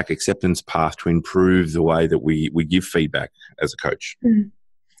feedback acceptance path to improve the way that we give feedback as a coach?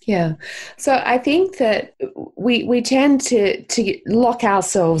 Yeah. So I think that we tend to lock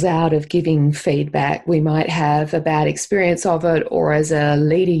ourselves out of giving feedback. We might have a bad experience of it, or as a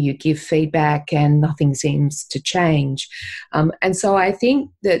leader, you give feedback and nothing seems to change. And so I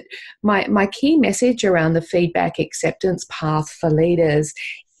think that my key message around the feedback acceptance path for leaders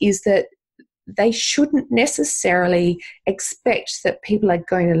is that they shouldn't necessarily expect that people are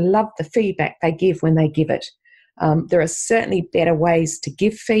going to love the feedback they give when they give it. There are certainly better ways to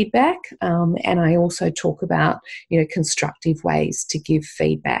give feedback, and I also talk about constructive ways to give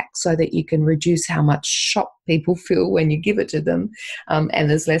feedback so that you can reduce how much shock people feel when you give it to them, and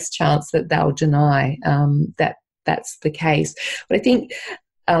there's less chance that they'll deny that that's the case. But I think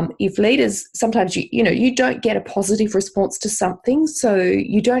if leaders, sometimes you don't get a positive response to something, so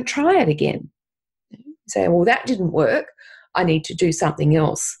you don't try it again. You say, well, that didn't work, I need to do something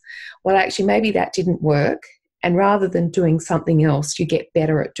else. Well, actually, maybe that didn't work. And rather than doing something else, you get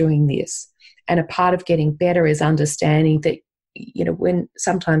better at doing this. And a part of getting better is understanding that, when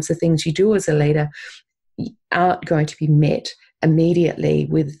sometimes the things you do as a leader aren't going to be met immediately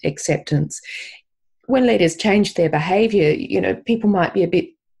with acceptance. When leaders change their behaviour, people might be a bit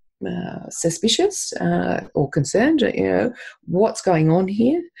suspicious or concerned, what's going on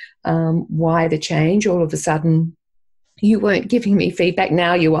here? Why the change? All of a sudden, you weren't giving me feedback,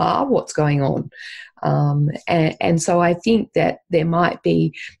 now you are. What's going on? And so I think that there might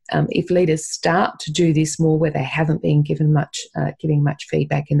be, if leaders start to do this more where they haven't been giving much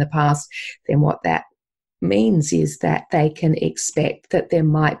feedback in the past, then what that means is that they can expect that there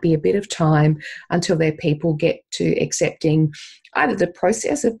might be a bit of time until their people get to accepting either the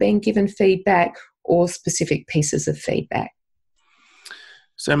process of being given feedback or specific pieces of feedback.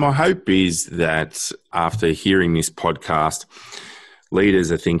 So my hope is that after hearing this podcast,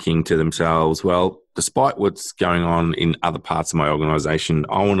 leaders are thinking to themselves, well, despite what's going on in other parts of my organisation,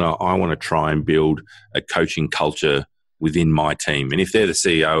 I want to try and build a coaching culture within my team? And if they're the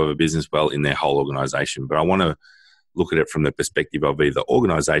CEO of a business, well, in their whole organisation. But I want to look at it from the perspective of either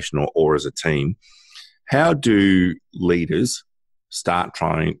organisational or as a team. How do leaders start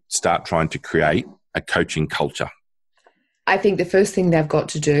trying to create a coaching culture? I think the first thing they've got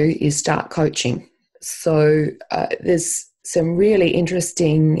to do is start coaching. So there's some really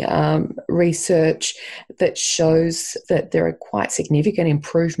interesting research that shows that there are quite significant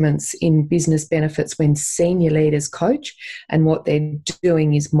improvements in business benefits when senior leaders coach, and what they're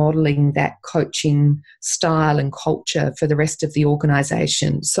doing is modelling that coaching style and culture for the rest of the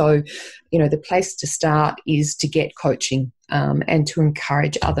organisation. So, the place to start is to get coaching and to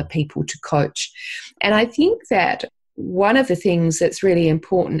encourage other people to coach. And I think that one of the things that's really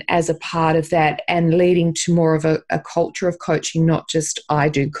important as a part of that and leading to more of a culture of coaching, not just I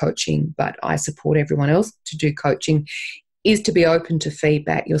do coaching, but I support everyone else to do coaching, is to be open to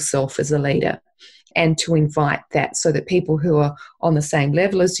feedback yourself as a leader and to invite that so that people who are on the same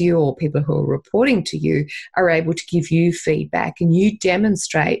level as you or people who are reporting to you are able to give you feedback, and you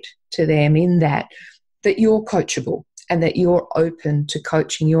demonstrate to them in that you're coachable and that you're open to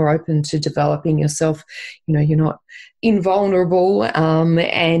coaching, you're open to developing yourself. You're not invulnerable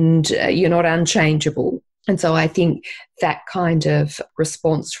and you're not unchangeable. And so I think that kind of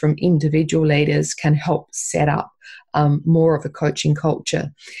response from individual leaders can help set up more of a coaching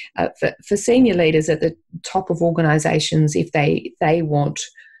culture. For senior leaders at the top of organisations, if they want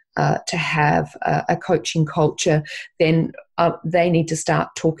to have a coaching culture, then they need to start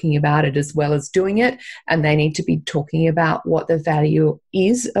talking about it as well as doing it, and they need to be talking about what the value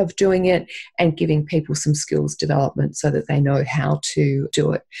is of doing it and giving people some skills development so that they know how to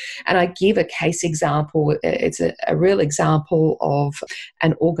do it. And I give a case example. It's a real example of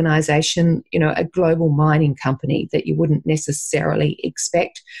an organisation, a global mining company that you wouldn't necessarily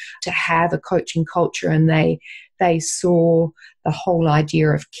expect to have a coaching culture, and they saw the whole idea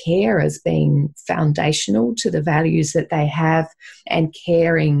of care as being foundational to the values that they have, and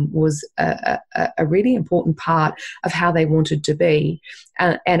caring was a really important part of how they wanted to be.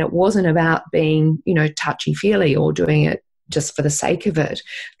 And it wasn't about being, touchy-feely or doing it just for the sake of it.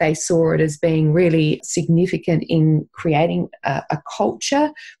 They saw it as being really significant in creating a culture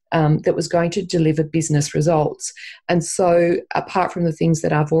that was going to deliver business results. And so apart from the things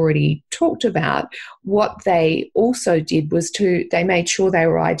that I've already talked about, what they also did was they made sure they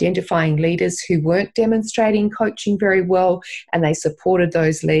were identifying leaders who weren't demonstrating coaching very well, and they supported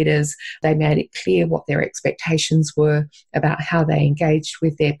those leaders. They made it clear what their expectations were about how they engaged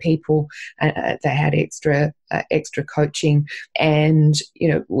with their people. They had extra coaching, and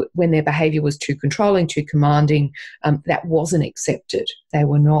when their behaviour was too controlling, too commanding, that wasn't accepted. They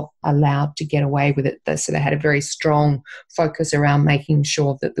were not allowed to get away with it. So they had a very strong focus around making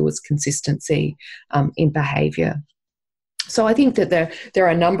sure that there was consistency in behaviour. So I think that there are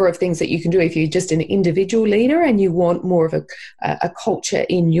a number of things that you can do if you're just an individual leader and you want more of a culture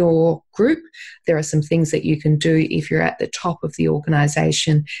in your group. There are some things that you can do if you're at the top of the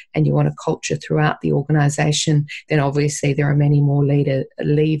organisation and you want a culture throughout the organisation. Then obviously there are many more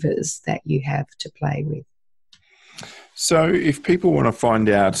levers that you have to play with. So if people want to find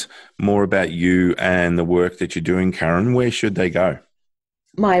out more about you and the work that you're doing, Karen, where should they go?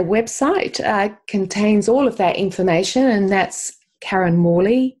 My website contains all of that information, and that's Karen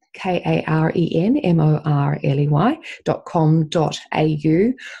Morley,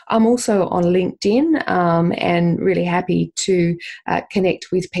 KarenMorley.com.au. I'm also on LinkedIn and really happy to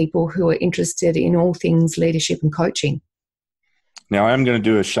connect with people who are interested in all things leadership and coaching. Now, I am going to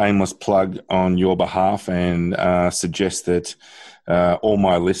do a shameless plug on your behalf and suggest that all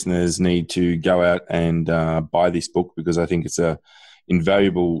my listeners need to go out and buy this book, because I think it's a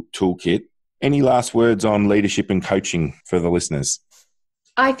invaluable toolkit. Any last words on leadership and coaching for the listeners?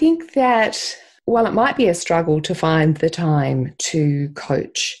 I think that while it might be a struggle to find the time to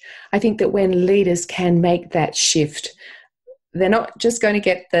coach, I think that when leaders can make that shift, they're not just going to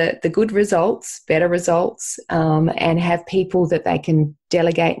get the good results, better results, and have people that they can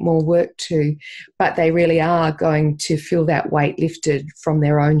delegate more work to, but they really are going to feel that weight lifted from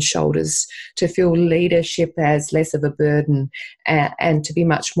their own shoulders, to feel leadership as less of a burden, and to be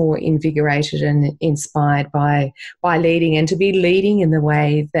much more invigorated and inspired by leading, and to be leading in the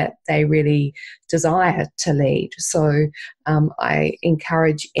way that they really desire to lead. So I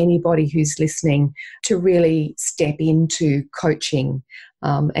encourage anybody who's listening to really step into coaching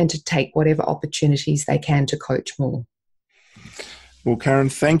and to take whatever opportunities they can to coach more. Well, Karen,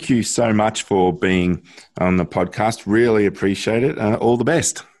 thank you so much for being on the podcast. Really appreciate it. All the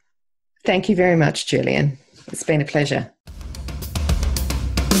best. Thank you very much, Julian. It's been a pleasure.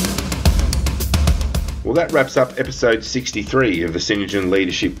 Well, that wraps up episode 63 of the Synergen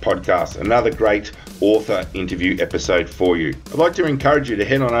Leadership Podcast, another great author interview episode for you. I'd like to encourage you to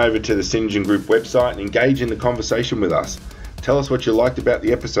head on over to the Synergen Group website and engage in the conversation with us. Tell us what you liked about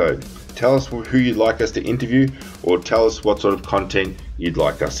the episode. Tell us who you'd like us to interview, or tell us what sort of content you'd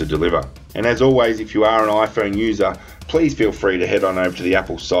like us to deliver. And as always, if you are an iPhone user, please feel free to head on over to the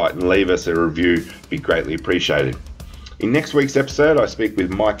Apple site and leave us a review. It'd be greatly appreciated. In next week's episode, I speak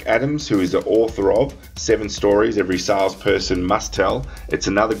with Mike Adams, who is the author of 7 Stories Every Salesperson Must Tell. It's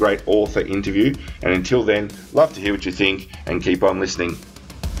another great author interview. And until then, love to hear what you think and keep on listening.